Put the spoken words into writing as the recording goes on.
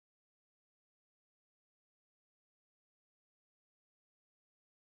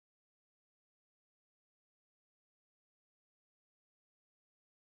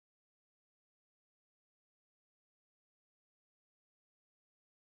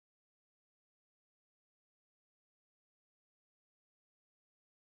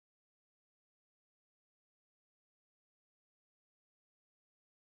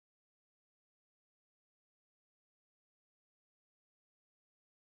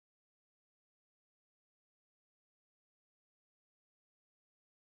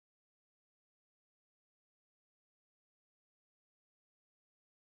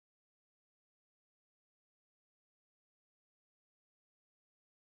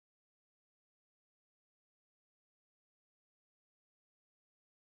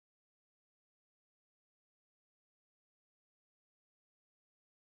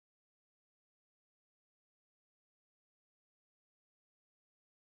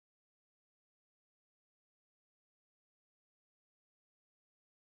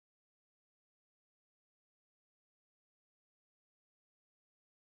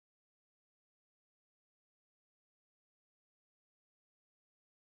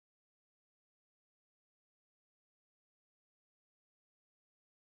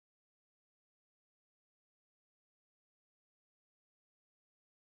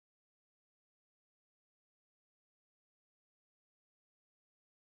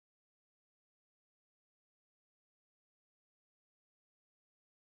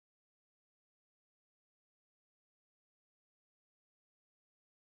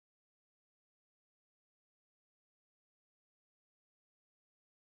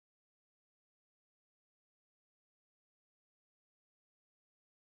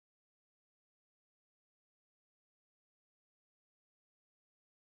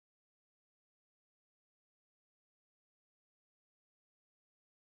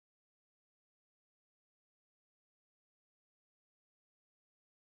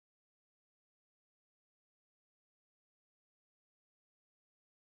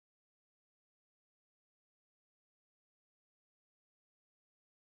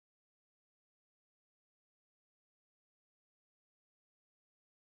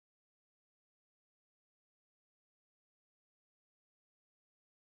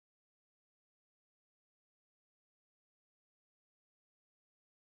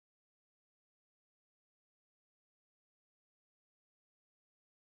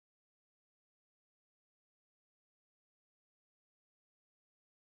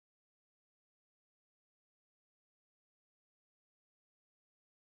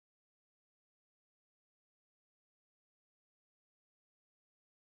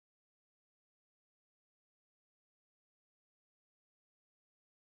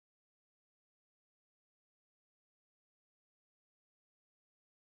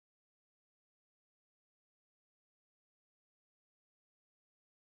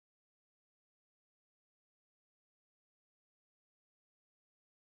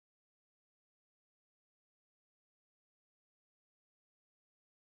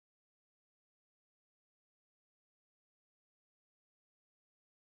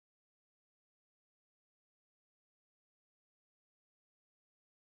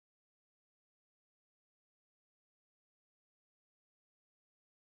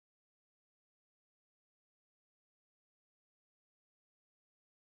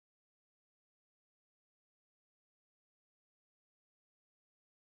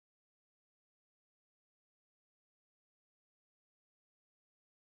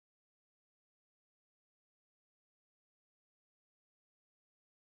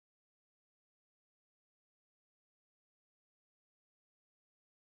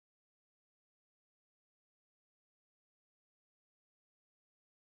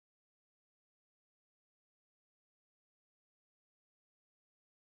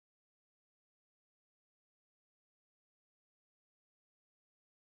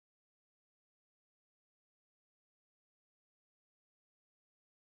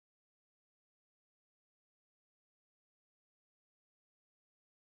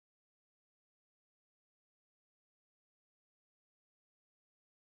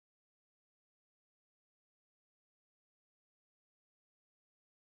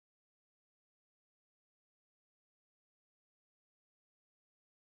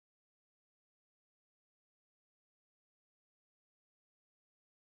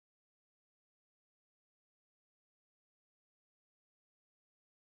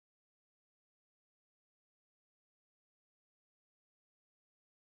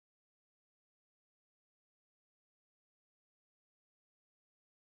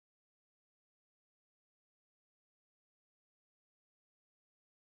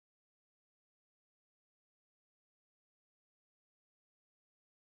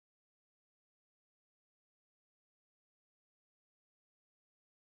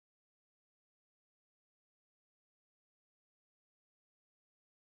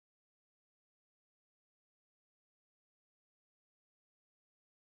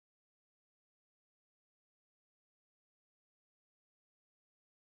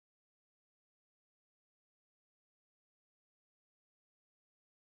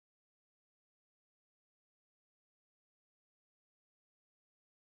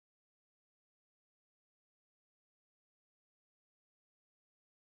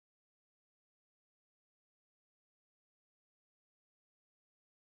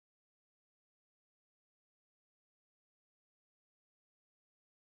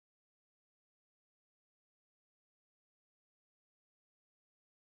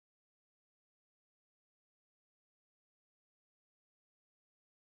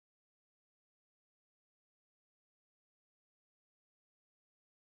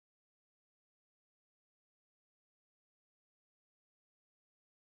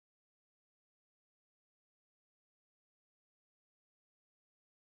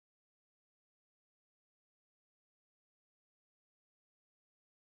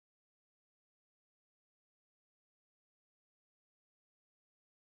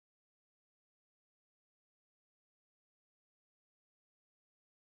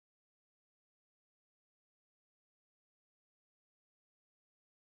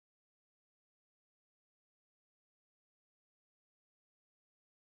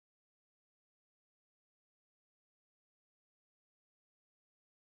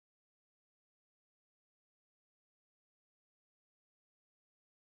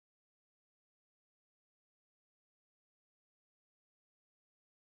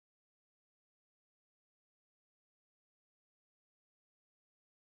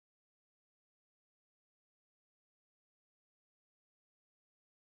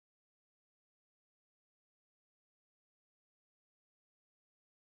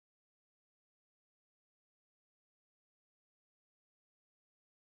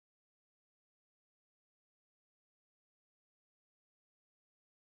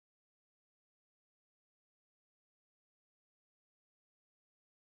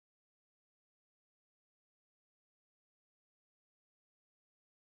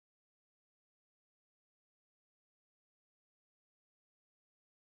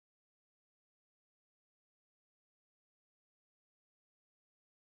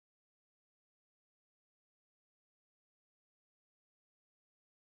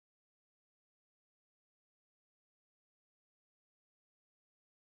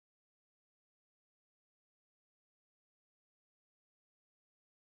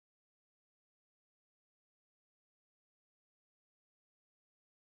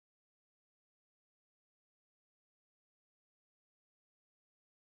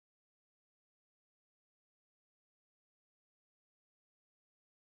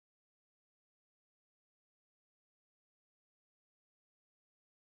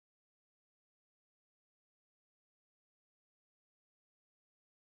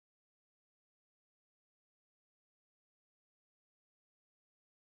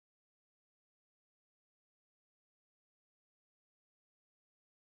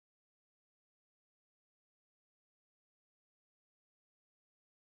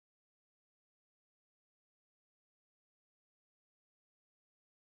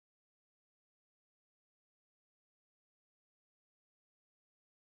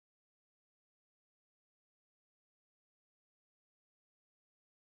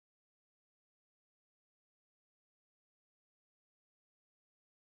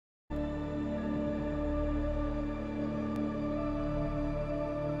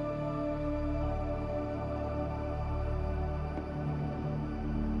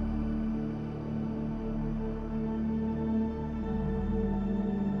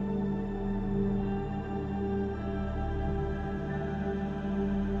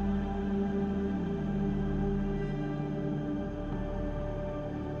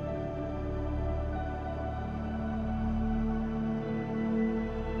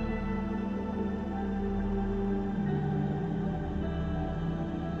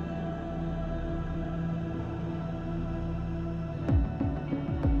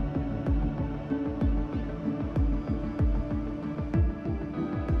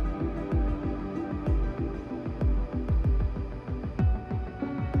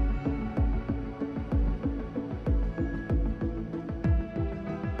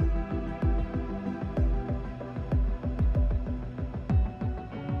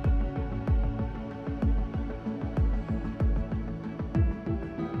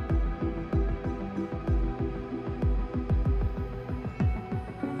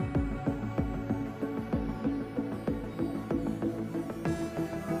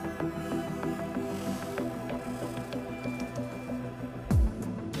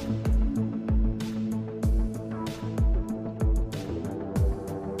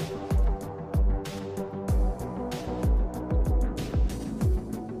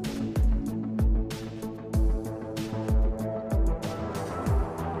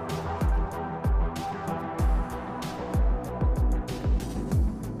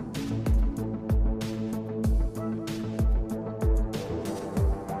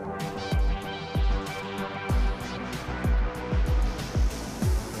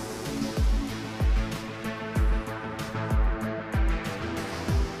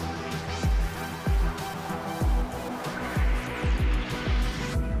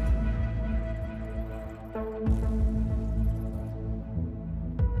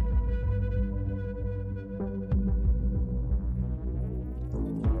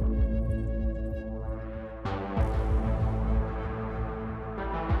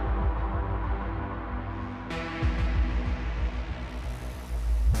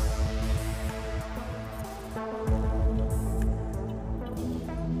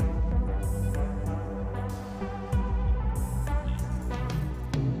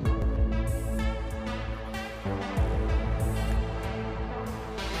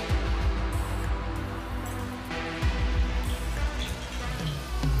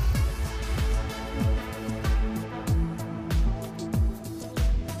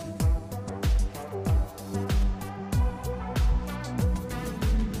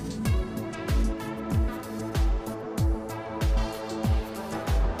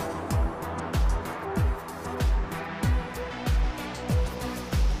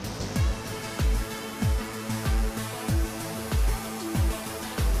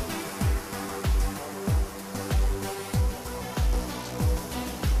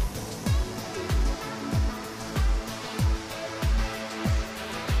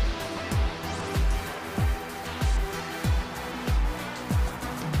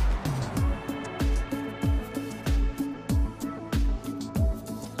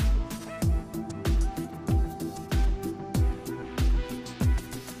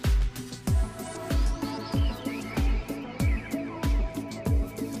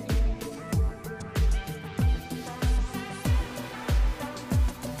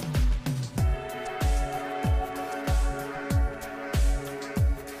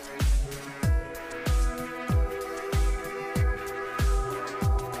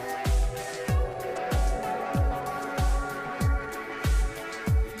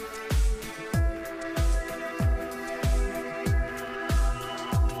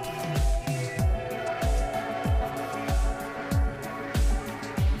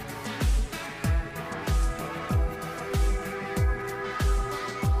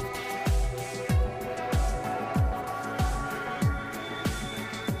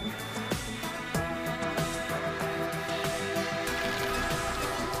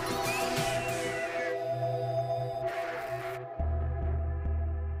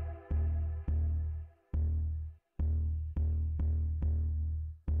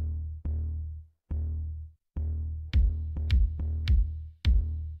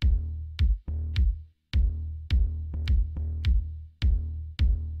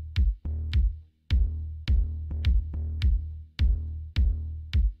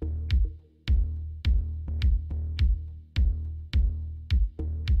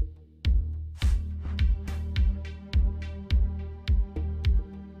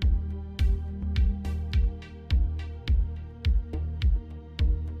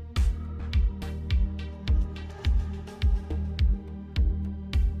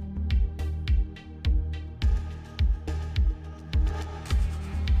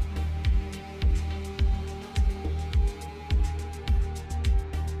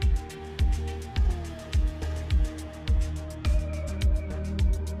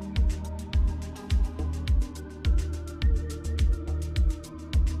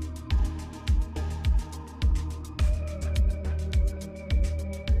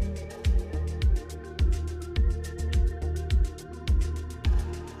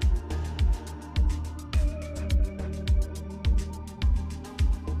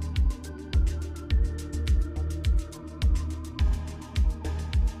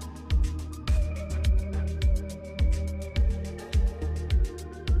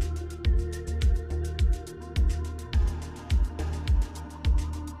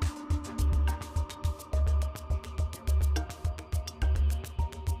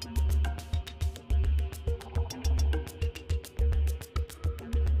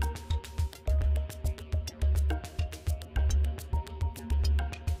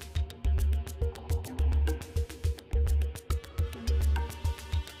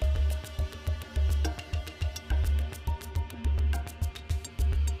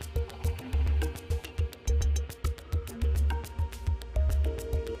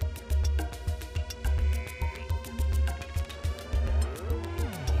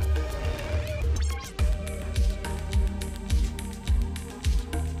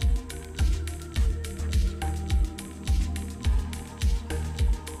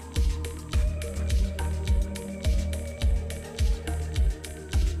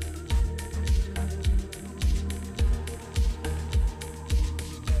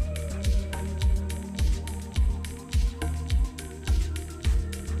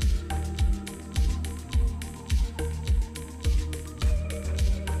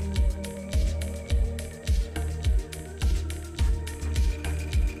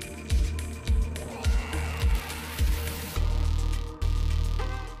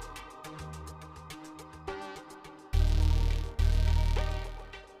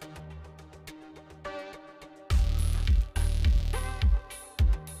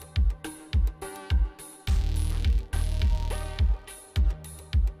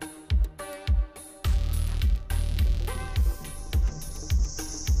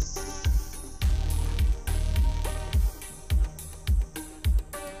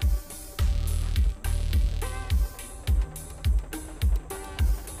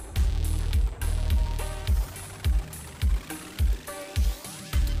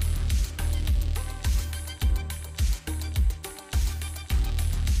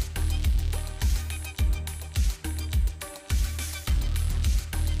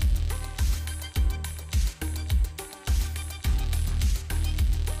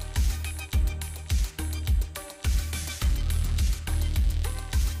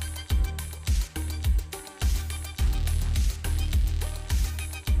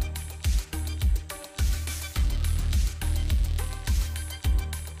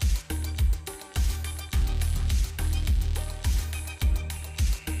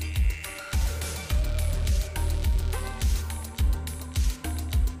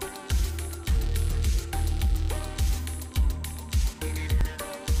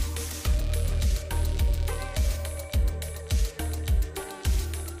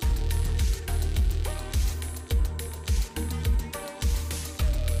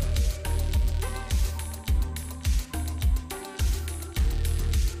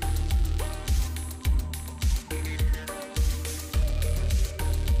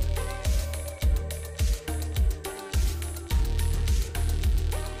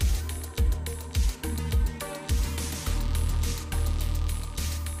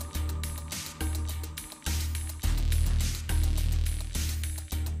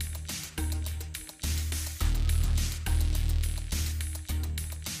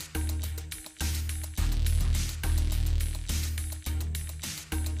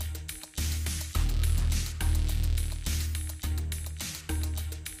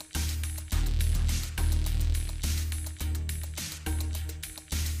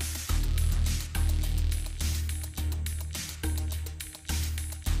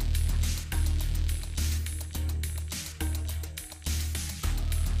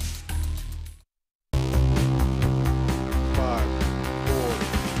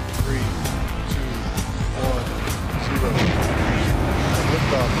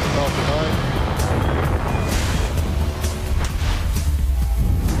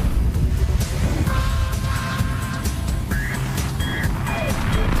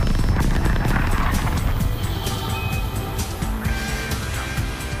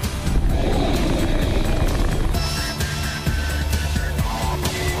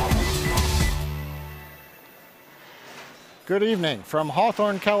Good evening from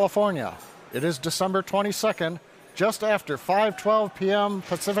Hawthorne, California. It is December 22nd, just after 5:12 p.m.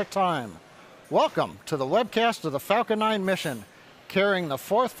 Pacific Time. Welcome to the webcast of the Falcon 9 mission, carrying the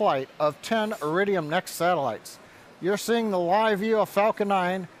fourth flight of 10 Iridium Next satellites. You're seeing the live view of Falcon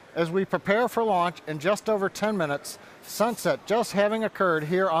 9 as we prepare for launch in just over 10 minutes, sunset just having occurred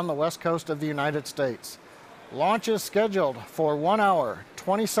here on the west coast of the United States. Launch is scheduled for 1 hour,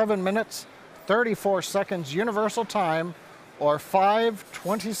 27 minutes, 34 seconds Universal Time, or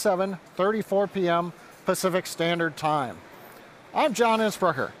 5:27:34 p.m. Pacific Standard Time. I'm John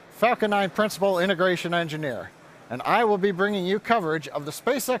Innsbrucker, Falcon 9 Principal Integration Engineer, and I will be bringing you coverage of the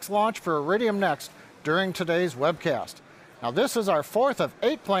SpaceX launch for Iridium Next during today's webcast. Now, this is our fourth of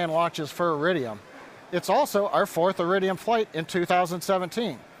 8 planned launches for Iridium. It's also our fourth Iridium flight in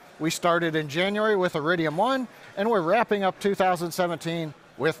 2017. We started in January with Iridium-1, and we're wrapping up 2017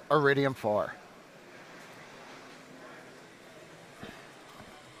 with Iridium-4.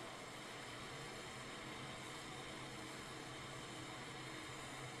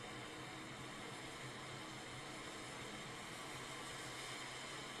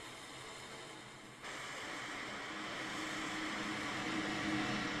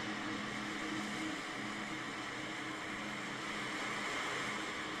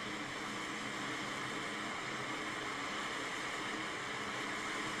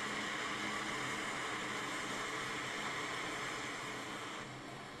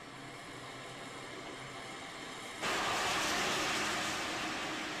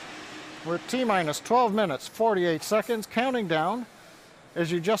 We're at T-minus 12 minutes, 48 seconds, counting down.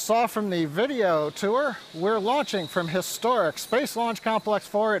 As you just saw from the video tour, we're launching from historic Space Launch Complex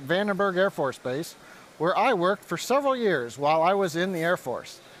 4 at Vandenberg Air Force Base, where I worked for several years while I was in the Air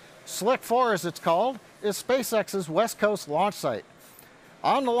Force. Slick 4, as it's called, is SpaceX's West Coast launch site.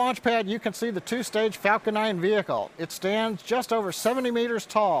 On the launch pad, you can see the 2-stage Falcon 9 vehicle. It stands just over 70 meters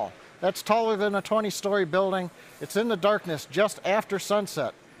tall. That's taller than a 20-story building. It's in the darkness just after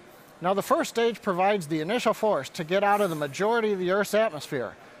sunset. Now, the first stage provides the initial force to get out of the majority of the Earth's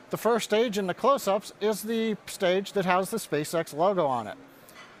atmosphere. The first stage in the close-ups is the stage that has the SpaceX logo on it.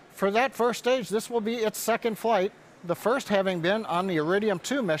 For that first stage, this will be its second flight, the first having been on the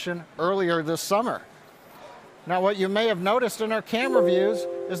Iridium-2 mission earlier this summer. Now, what you may have noticed in our camera views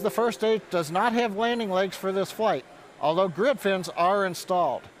is the first stage does not have landing legs for this flight, although grid fins are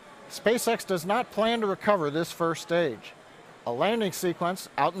installed. SpaceX does not plan to recover this first stage. A landing sequence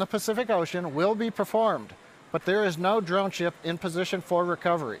out in the Pacific Ocean will be performed, but there is no drone ship in position for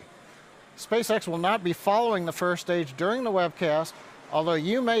recovery. SpaceX will not be following the first stage during the webcast, although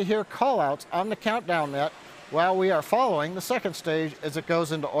you may hear callouts on the countdown net while we are following the second stage as it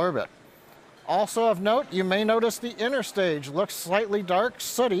goes into orbit. Also of note, you may notice the inner stage looks slightly dark,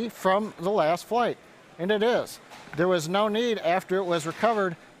 sooty from the last flight, and it is. There was no need after it was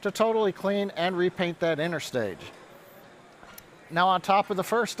recovered to totally clean and repaint that inner stage. Now, on top of the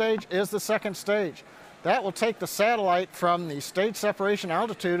first stage is the second stage. That will take the satellite from the stage separation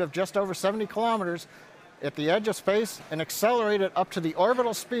altitude of just over 70 kilometers at the edge of space and accelerate it up to the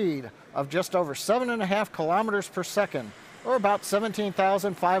orbital speed of just over 7.5 kilometers per second, or about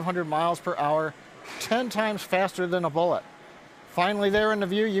 17,500 miles per hour, 10 times faster than a bullet. Finally, there in the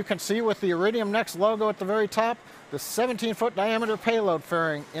view, you can see with the Iridium Next logo at the very top, the 17-foot diameter payload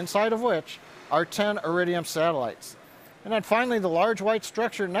fairing, inside of which are 10 Iridium satellites. And then finally, the large white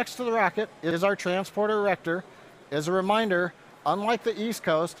structure next to the rocket is our transporter erector. As a reminder, unlike the East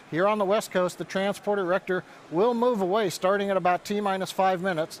Coast, here on the West Coast, the transporter erector will move away starting at about T-minus 5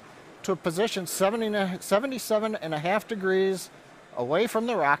 minutes to a position 77.5 degrees away from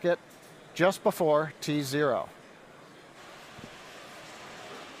the rocket just before T0.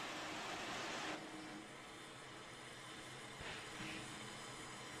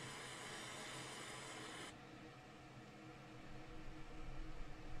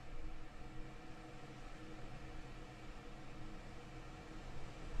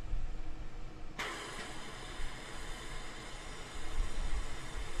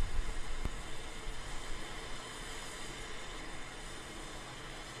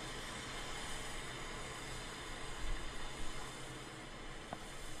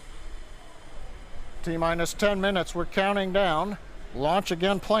 T-minus 10 minutes, we're counting down. Launch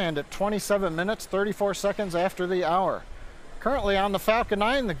again planned at 27 minutes, 34 seconds after the hour. Currently on the Falcon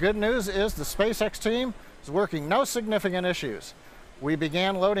 9, the good news is the SpaceX team is working no significant issues. We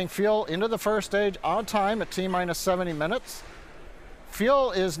began loading fuel into the first stage on time at T-minus 70 minutes.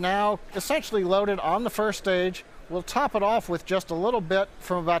 Fuel is now essentially loaded on the first stage. We'll top it off with just a little bit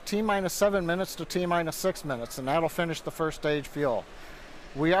from about T-minus 7 minutes to T-minus 6 minutes, and that'll finish the first stage fuel.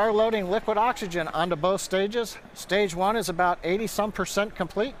 We are loading liquid oxygen onto both stages. Stage 1 is about 80%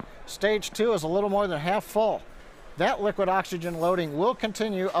 complete. Stage 2 is a little more than half full. That liquid oxygen loading will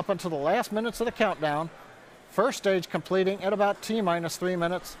continue up until the last minutes of the countdown. First stage completing at about T-minus 3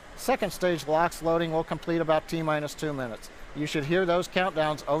 minutes. Second stage LOX loading will complete about T-minus 2 minutes. You should hear those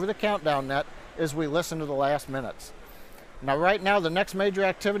countdowns over the countdown net as we listen to the last minutes. Now right now the next major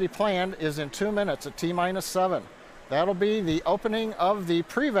activity planned is in 2 minutes at T-minus 7. That'll be the opening of the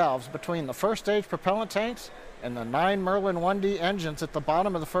pre-valves between the first stage propellant tanks and the 9 Merlin 1D engines at the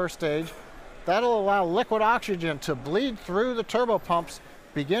bottom of the first stage. That'll allow liquid oxygen to bleed through the turbopumps,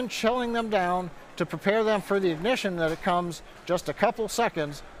 begin chilling them down to prepare them for the ignition that it comes just a couple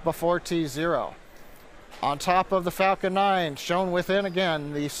seconds before T0. On top of the Falcon 9, shown within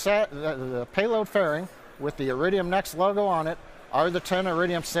again the payload fairing with the Iridium Next logo on it, are the 10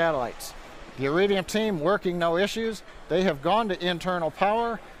 Iridium satellites. The Iridium team working no issues. They have gone to internal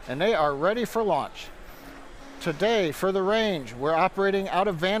power and they are ready for launch. Today for the range, we're operating out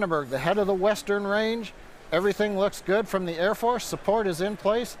of Vandenberg, the head of the Western Range. Everything looks good from the Air Force. Support is in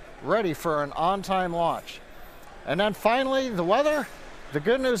place, ready for an on-time launch. And then finally, the weather. The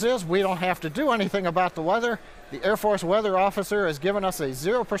good news is we don't have to do anything about the weather. The Air Force weather officer has given us a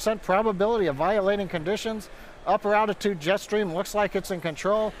 0% probability of violating conditions. Upper altitude jet stream looks like it's in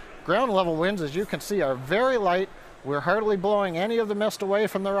control. Ground level winds, as you can see, are very light. We're hardly blowing any of the mist away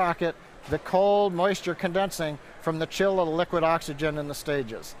from the rocket, the cold moisture condensing from the chill of the liquid oxygen in the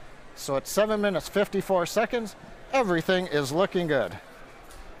stages. So at 7 minutes 54 seconds, everything is looking good.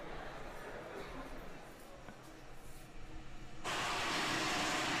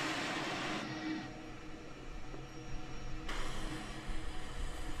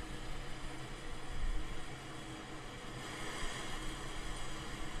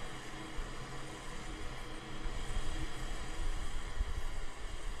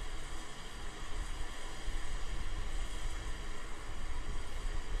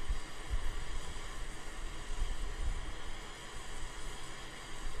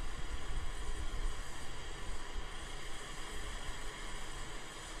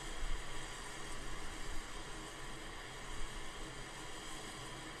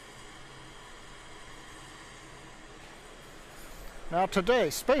 Now today,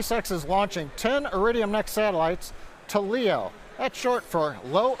 SpaceX is launching 10 Iridium Next satellites to LEO. That's short for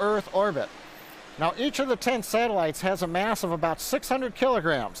Low Earth Orbit. Now each of the 10 satellites has a mass of about 600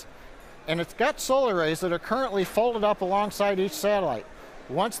 kilograms, and it's got solar arrays that are currently folded up alongside each satellite.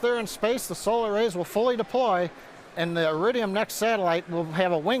 Once they're in space, the solar arrays will fully deploy, and the Iridium Next satellite will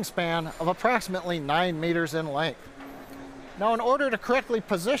have a wingspan of approximately 9 meters in length. Now in order to correctly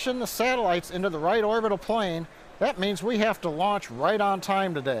position the satellites into the right orbital plane, that means we have to launch right on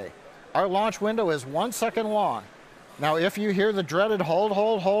time today. Our launch window is 1 second long. Now, if you hear the dreaded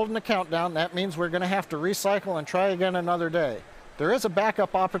hold in the countdown, that means we're going to have to recycle and try again another day. There is a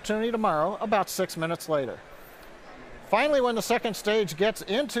backup opportunity tomorrow, about 6 minutes later. Finally, when the second stage gets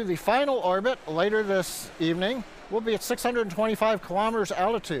into the final orbit later this evening, we'll be at 625 kilometers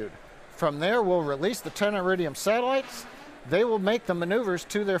altitude. From there, we'll release the 10 Iridium satellites. They will make the maneuvers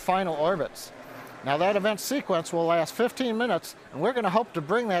to their final orbits. Now that event sequence will last 15 minutes, and we're going to hope to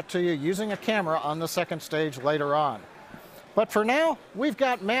bring that to you using a camera on the second stage later on. But for now, we've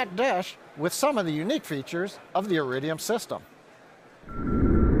got Matt Desch with some of the unique features of the Iridium system.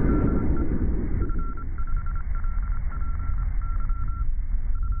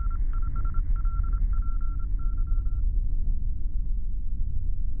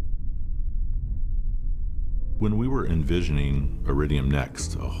 When we were envisioning Iridium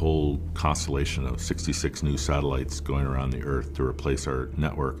Next, a whole constellation of 66 new satellites going around the Earth to replace our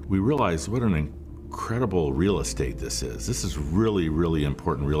network, we realized what an incredible real estate this is. This is really, really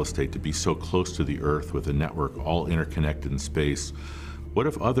important real estate to be so close to the Earth with a network all interconnected in space. What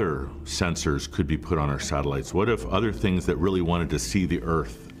if other sensors could be put on our satellites? What if other things that really wanted to see the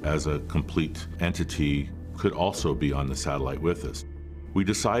Earth as a complete entity could also be on the satellite with us? We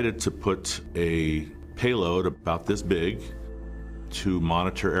decided to put a payload about this big to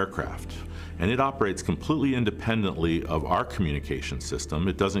monitor aircraft. And it operates completely independently of our communication system.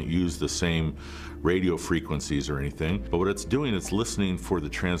 It doesn't use the same radio frequencies or anything, but what it's doing is listening for the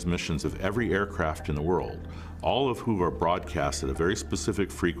transmissions of every aircraft in the world, all of who are broadcast at a very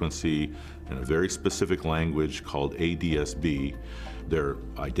specific frequency in a very specific language called ADS-B, their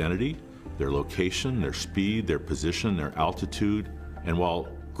identity, their location, their speed, their position, their altitude. And while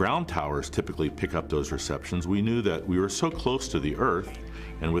ground towers typically pick up those receptions, we knew that we were so close to the Earth,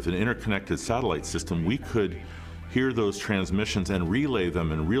 and with an interconnected satellite system, we could hear those transmissions and relay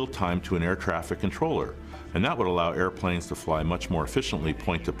them in real time to an air traffic controller. And that would allow airplanes to fly much more efficiently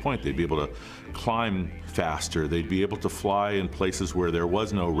point to point. They'd be able to climb faster. They'd be able to fly in places where there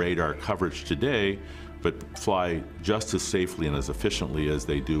was no radar coverage today, but fly just as safely and as efficiently as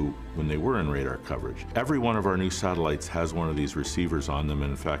they do when they were in radar coverage. Every one of our new satellites has one of these receivers on them.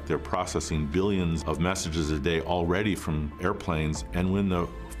 And in fact, they're processing billions of messages a day already from airplanes. And when the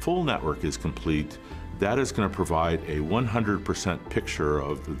full network is complete, that is going to provide a 100% picture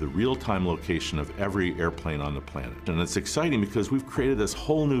of the real-time location of every airplane on the planet. And it's exciting because we've created this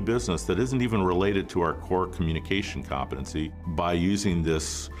whole new business that isn't even related to our core communication competency by using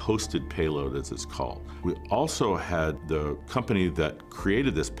this hosted payload, as it's called. We also had the company that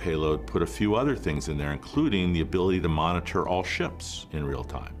created this payload put a few other things in there, including the ability to monitor all ships in real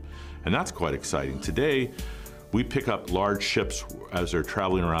time. And that's quite exciting. Today, we pick up large ships as they're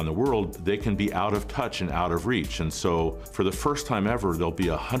traveling around the world. They can be out of touch and out of reach. And so for the first time ever, there'll be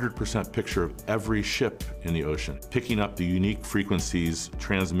a 100% picture of every ship in the ocean, picking up the unique frequencies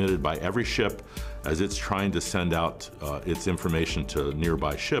transmitted by every ship as it's trying to send out its information to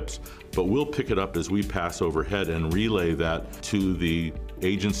nearby ships. But we'll pick it up as we pass overhead and relay that to the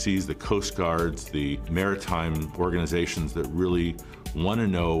agencies, the Coast Guards, the maritime organizations that really want to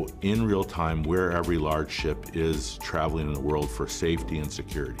know in real time where every large ship is traveling in the world for safety and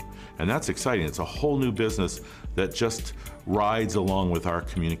security. And that's exciting. It's a whole new business that just rides along with our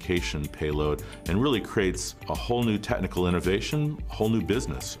communication payload and really creates a whole new technical innovation, a whole new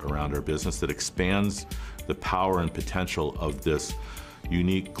business around our business that expands the power and potential of this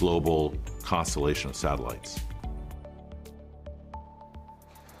unique global constellation of satellites.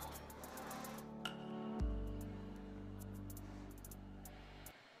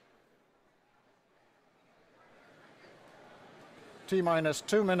 T-minus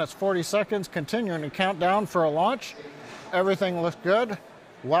 2 minutes, 40 seconds, continuing to count down for a launch. Everything looks good.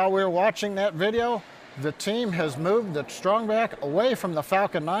 While we're watching that video, the team has moved the strongback away from the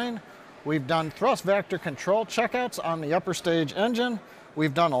Falcon 9. We've done thrust vector control checkouts on the upper stage engine.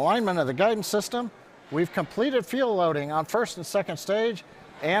 We've done alignment of the guidance system. We've completed fuel loading on first and second stage,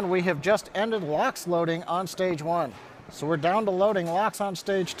 and we have just ended LOX loading on stage 1. So we're down to loading LOX on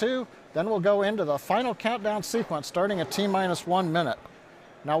stage 2. Then we'll go into the final countdown sequence starting at T-minus 1 minute.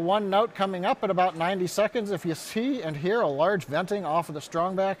 Now, one note coming up at about 90 seconds, if you see and hear a large venting off of the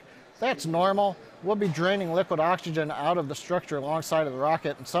strongback, that's normal. We'll be draining liquid oxygen out of the structure alongside of the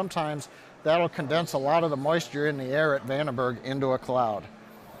rocket, and sometimes that'll condense a lot of the moisture in the air at Vandenberg into a cloud.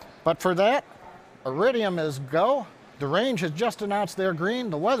 But for that, Iridium is go. The range has just announced they're green.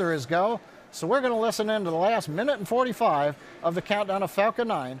 The weather is go. So we're going to listen into the last minute and 45 of the countdown of Falcon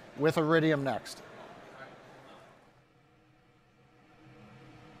 9 with Iridium next.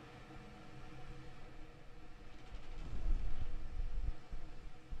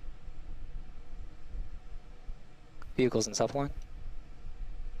 Vehicles in South line.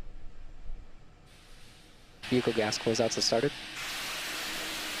 Vehicle gas closeouts have started.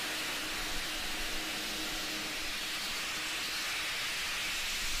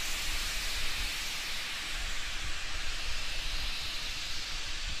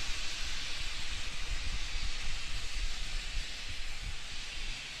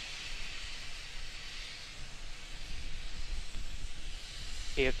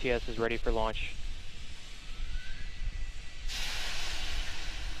 AFTS is ready for launch.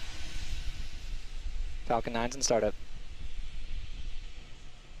 Falcon 9's in startup.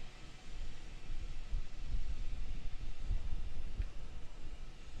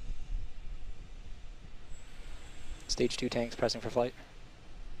 Stage 2 tanks pressing for flight.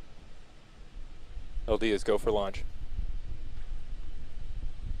 LD is go for launch.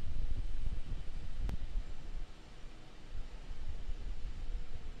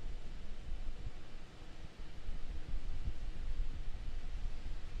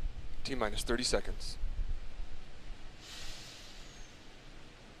 T-minus 30 seconds.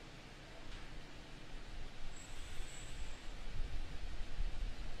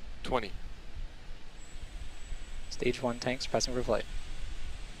 20. Stage 1 tanks pressing for flight.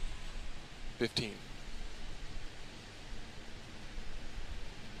 15.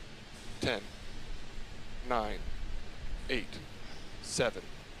 10. 9. 8. 7.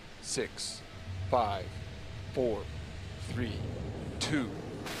 6. 5. 4. 3. 2.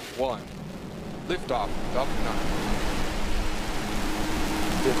 1. Liftoff, Falcon 9.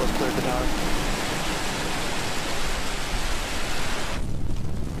 Vehicles cleared the tower.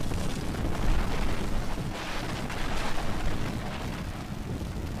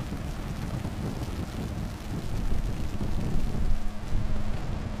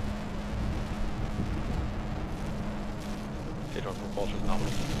 Take off propulsion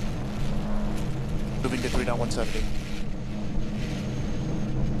nominal. The moving to 3 knot 170.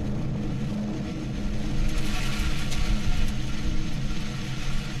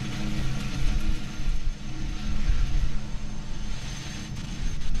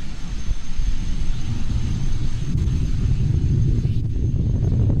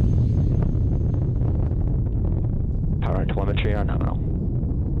 Power and telemetry are nominal.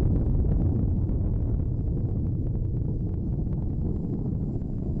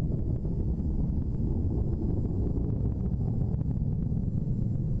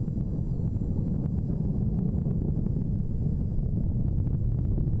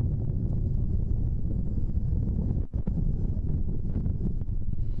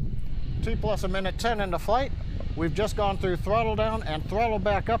 T plus a minute 10 into flight. We've just gone through throttle down and throttle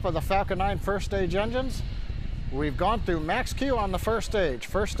back up of the Falcon 9 first stage engines. We've gone through max Q on the first stage.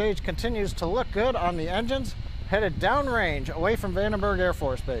 First stage continues to look good on the engines, headed downrange away from Vandenberg Air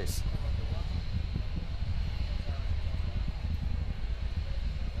Force Base.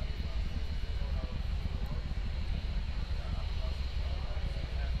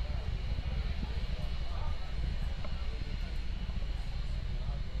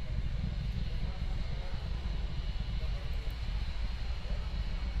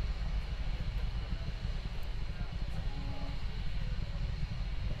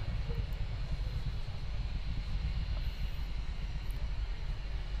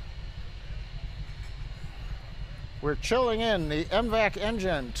 We're chilling in the MVAC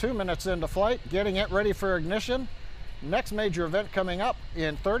engine 2 minutes into flight, getting it ready for ignition. Next major event coming up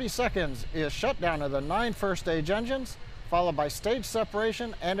in 30 seconds is shutdown of the 9 first stage engines, followed by stage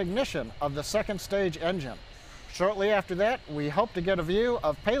separation and ignition of the second stage engine. Shortly after that, we hope to get a view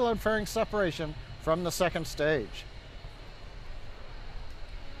of payload fairing separation from the second stage.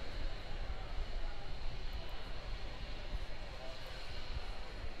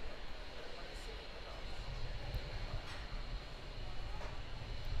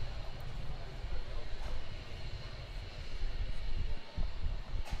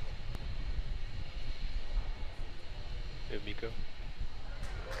 Miko.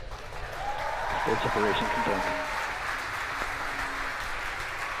 Stage separation confirmed.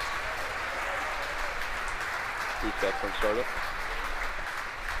 Reset from startup.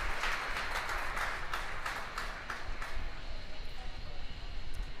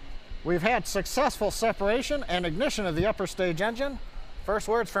 We've had successful separation and ignition of the upper stage engine. First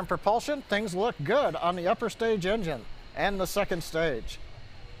words from propulsion, things look good on the upper stage engine and the second stage.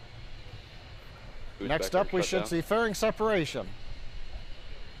 Next up, we should see fairing separation.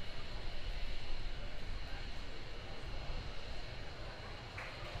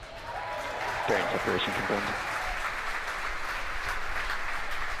 Fairing separation confirmed.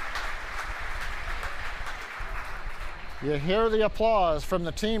 You hear the applause from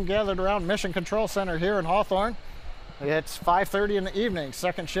the team gathered around Mission Control Center here in Hawthorne. It's 5:30 in the evening.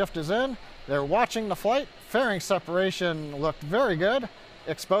 Second shift is in. They're watching the flight. Fairing separation looked very good,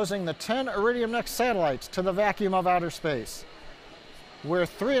 exposing the 10 Iridium Next satellites to the vacuum of outer space. We're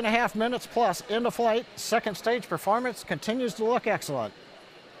 3.5 minutes plus into flight. Second stage performance continues to look excellent.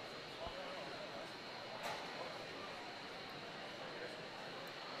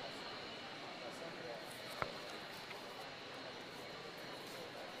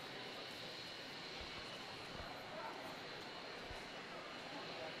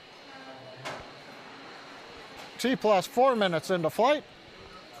 T plus 4 minutes into flight.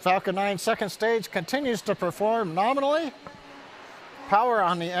 Falcon 9 second stage continues to perform nominally. Power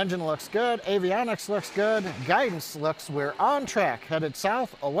on the engine looks good. Avionics looks good. Guidance looks we're on track, headed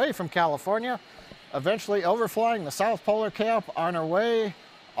south away from California, eventually overflying the South Polar Cap on our way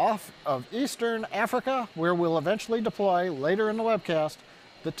off of Eastern Africa, where we'll eventually deploy later in the webcast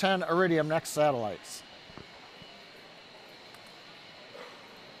the 10 Iridium Next satellites.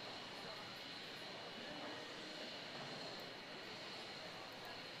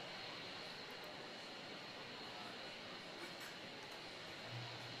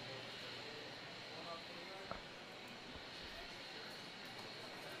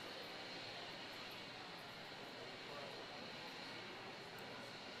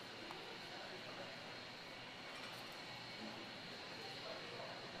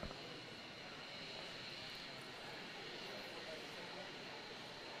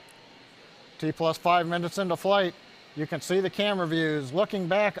 T plus 5 minutes into flight, you can see the camera views looking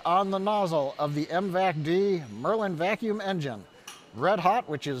back on the nozzle of the MVAC-D Merlin vacuum engine. Red hot,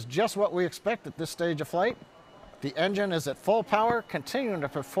 which is just what we expect at this stage of flight. The engine is at full power, continuing to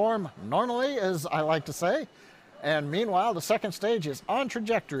perform normally, as I like to say. And meanwhile, the second stage is on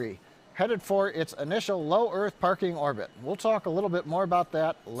trajectory, headed for its initial low Earth parking orbit. We'll talk a little bit more about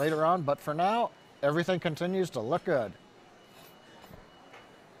that later on, but for now, everything continues to look good.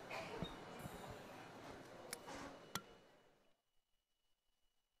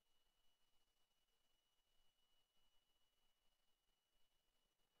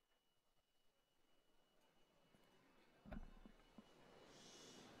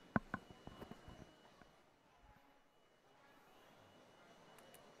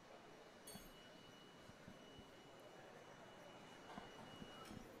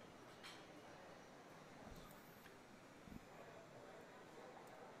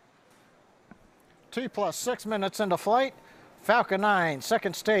 T plus 6 minutes into flight. Falcon 9,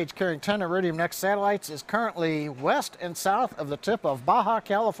 second stage carrying 10 Iridium Next satellites, is currently west and south of the tip of Baja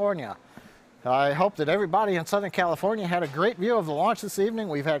California. I hope that everybody in Southern California had a great view of the launch this evening.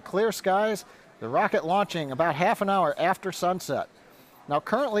 We've had clear skies, the rocket launching about half an hour after sunset. Now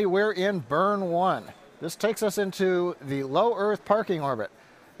currently we're in burn 1. This takes us into the low Earth parking orbit.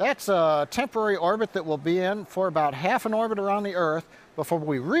 That's a temporary orbit that we'll be in for about half an orbit around the Earth before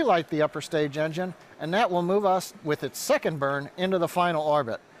we relight the upper stage engine, and that will move us with its second burn into the final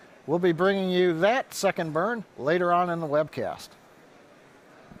orbit. We'll be bringing you that second burn later on in the webcast.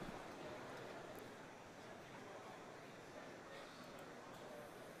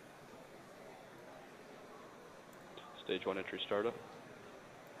 Stage 1 entry startup.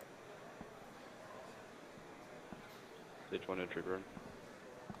 Stage 1 entry burn.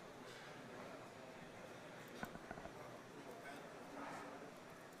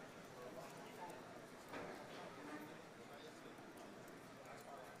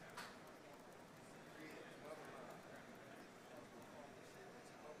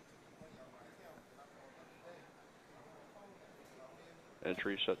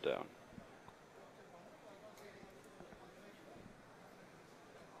 Entry shut down.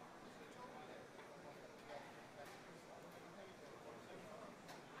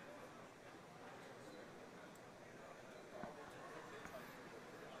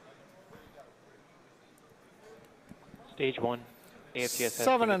 Stage 1, AFTS has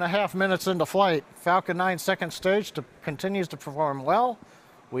 7.5 minutes into flight. Falcon 9 second stage continues to perform well.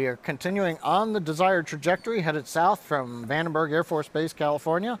 We are continuing on the desired trajectory, headed south from Vandenberg Air Force Base,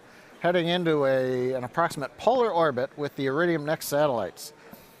 California, heading into an approximate polar orbit with the Iridium Next satellites.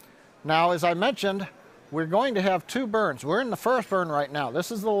 Now, as I mentioned, we're going to have 2 burns. We're in the first burn right now.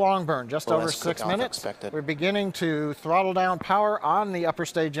 This is the long burn, just over 6 minutes. We're beginning to throttle down power on the upper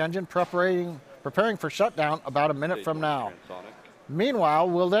stage engine, preparing for shutdown about a minute from now. Meanwhile,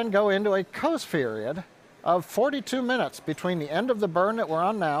 we'll then go into a coast period of 42 minutes between the end of the burn that we're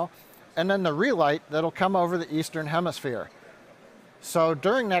on now and then the relight that'll come over the eastern hemisphere. So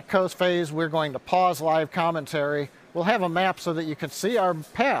during that coast phase, we're going to pause live commentary. We'll have a map so that you can see our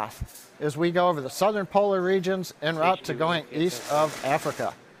path as we go over the southern polar regions en route to going east of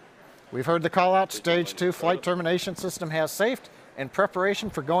Africa. We've heard the call out. Stage 2 flight termination system has safed in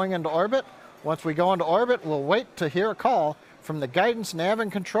preparation for going into orbit. Once we go into orbit, we'll wait to hear a call from the guidance nav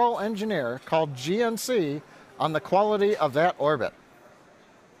and control engineer, called GNC, on the quality of that orbit.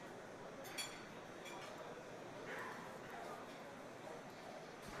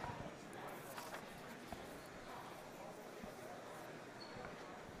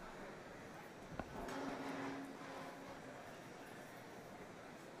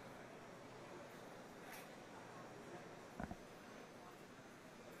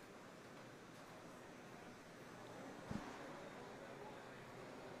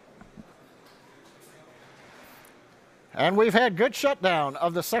 And we've had good shutdown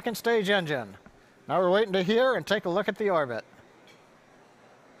of the second stage engine. Now we're waiting to hear and take a look at the orbit.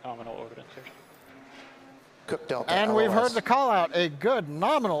 Nominal orbit insertion. Cook Delta And we've heard the call out, a good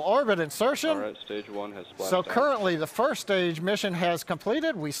nominal orbit insertion. All right, stage 1 has splashed So down. currently the first stage mission has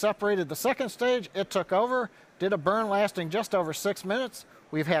completed. We separated the second stage, it took over, did a burn lasting just over 6 minutes.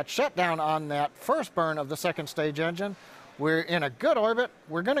 We've had shutdown on that first burn of the second stage engine. We're in a good orbit.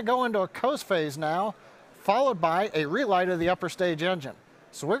 We're going to go into a coast phase now, followed by a relight of the upper stage engine.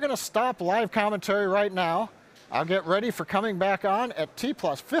 So we're going to stop live commentary right now. I'll get ready for coming back on at T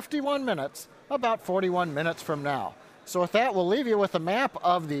plus 51 minutes, about 41 minutes from now. So with that, we'll leave you with a map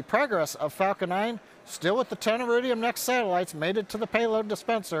of the progress of Falcon 9, still with the 10 Iridium Next satellites mated to the payload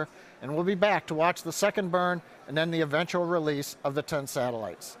dispenser, and we'll be back to watch the second burn and then the eventual release of the 10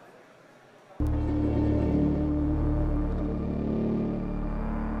 satellites.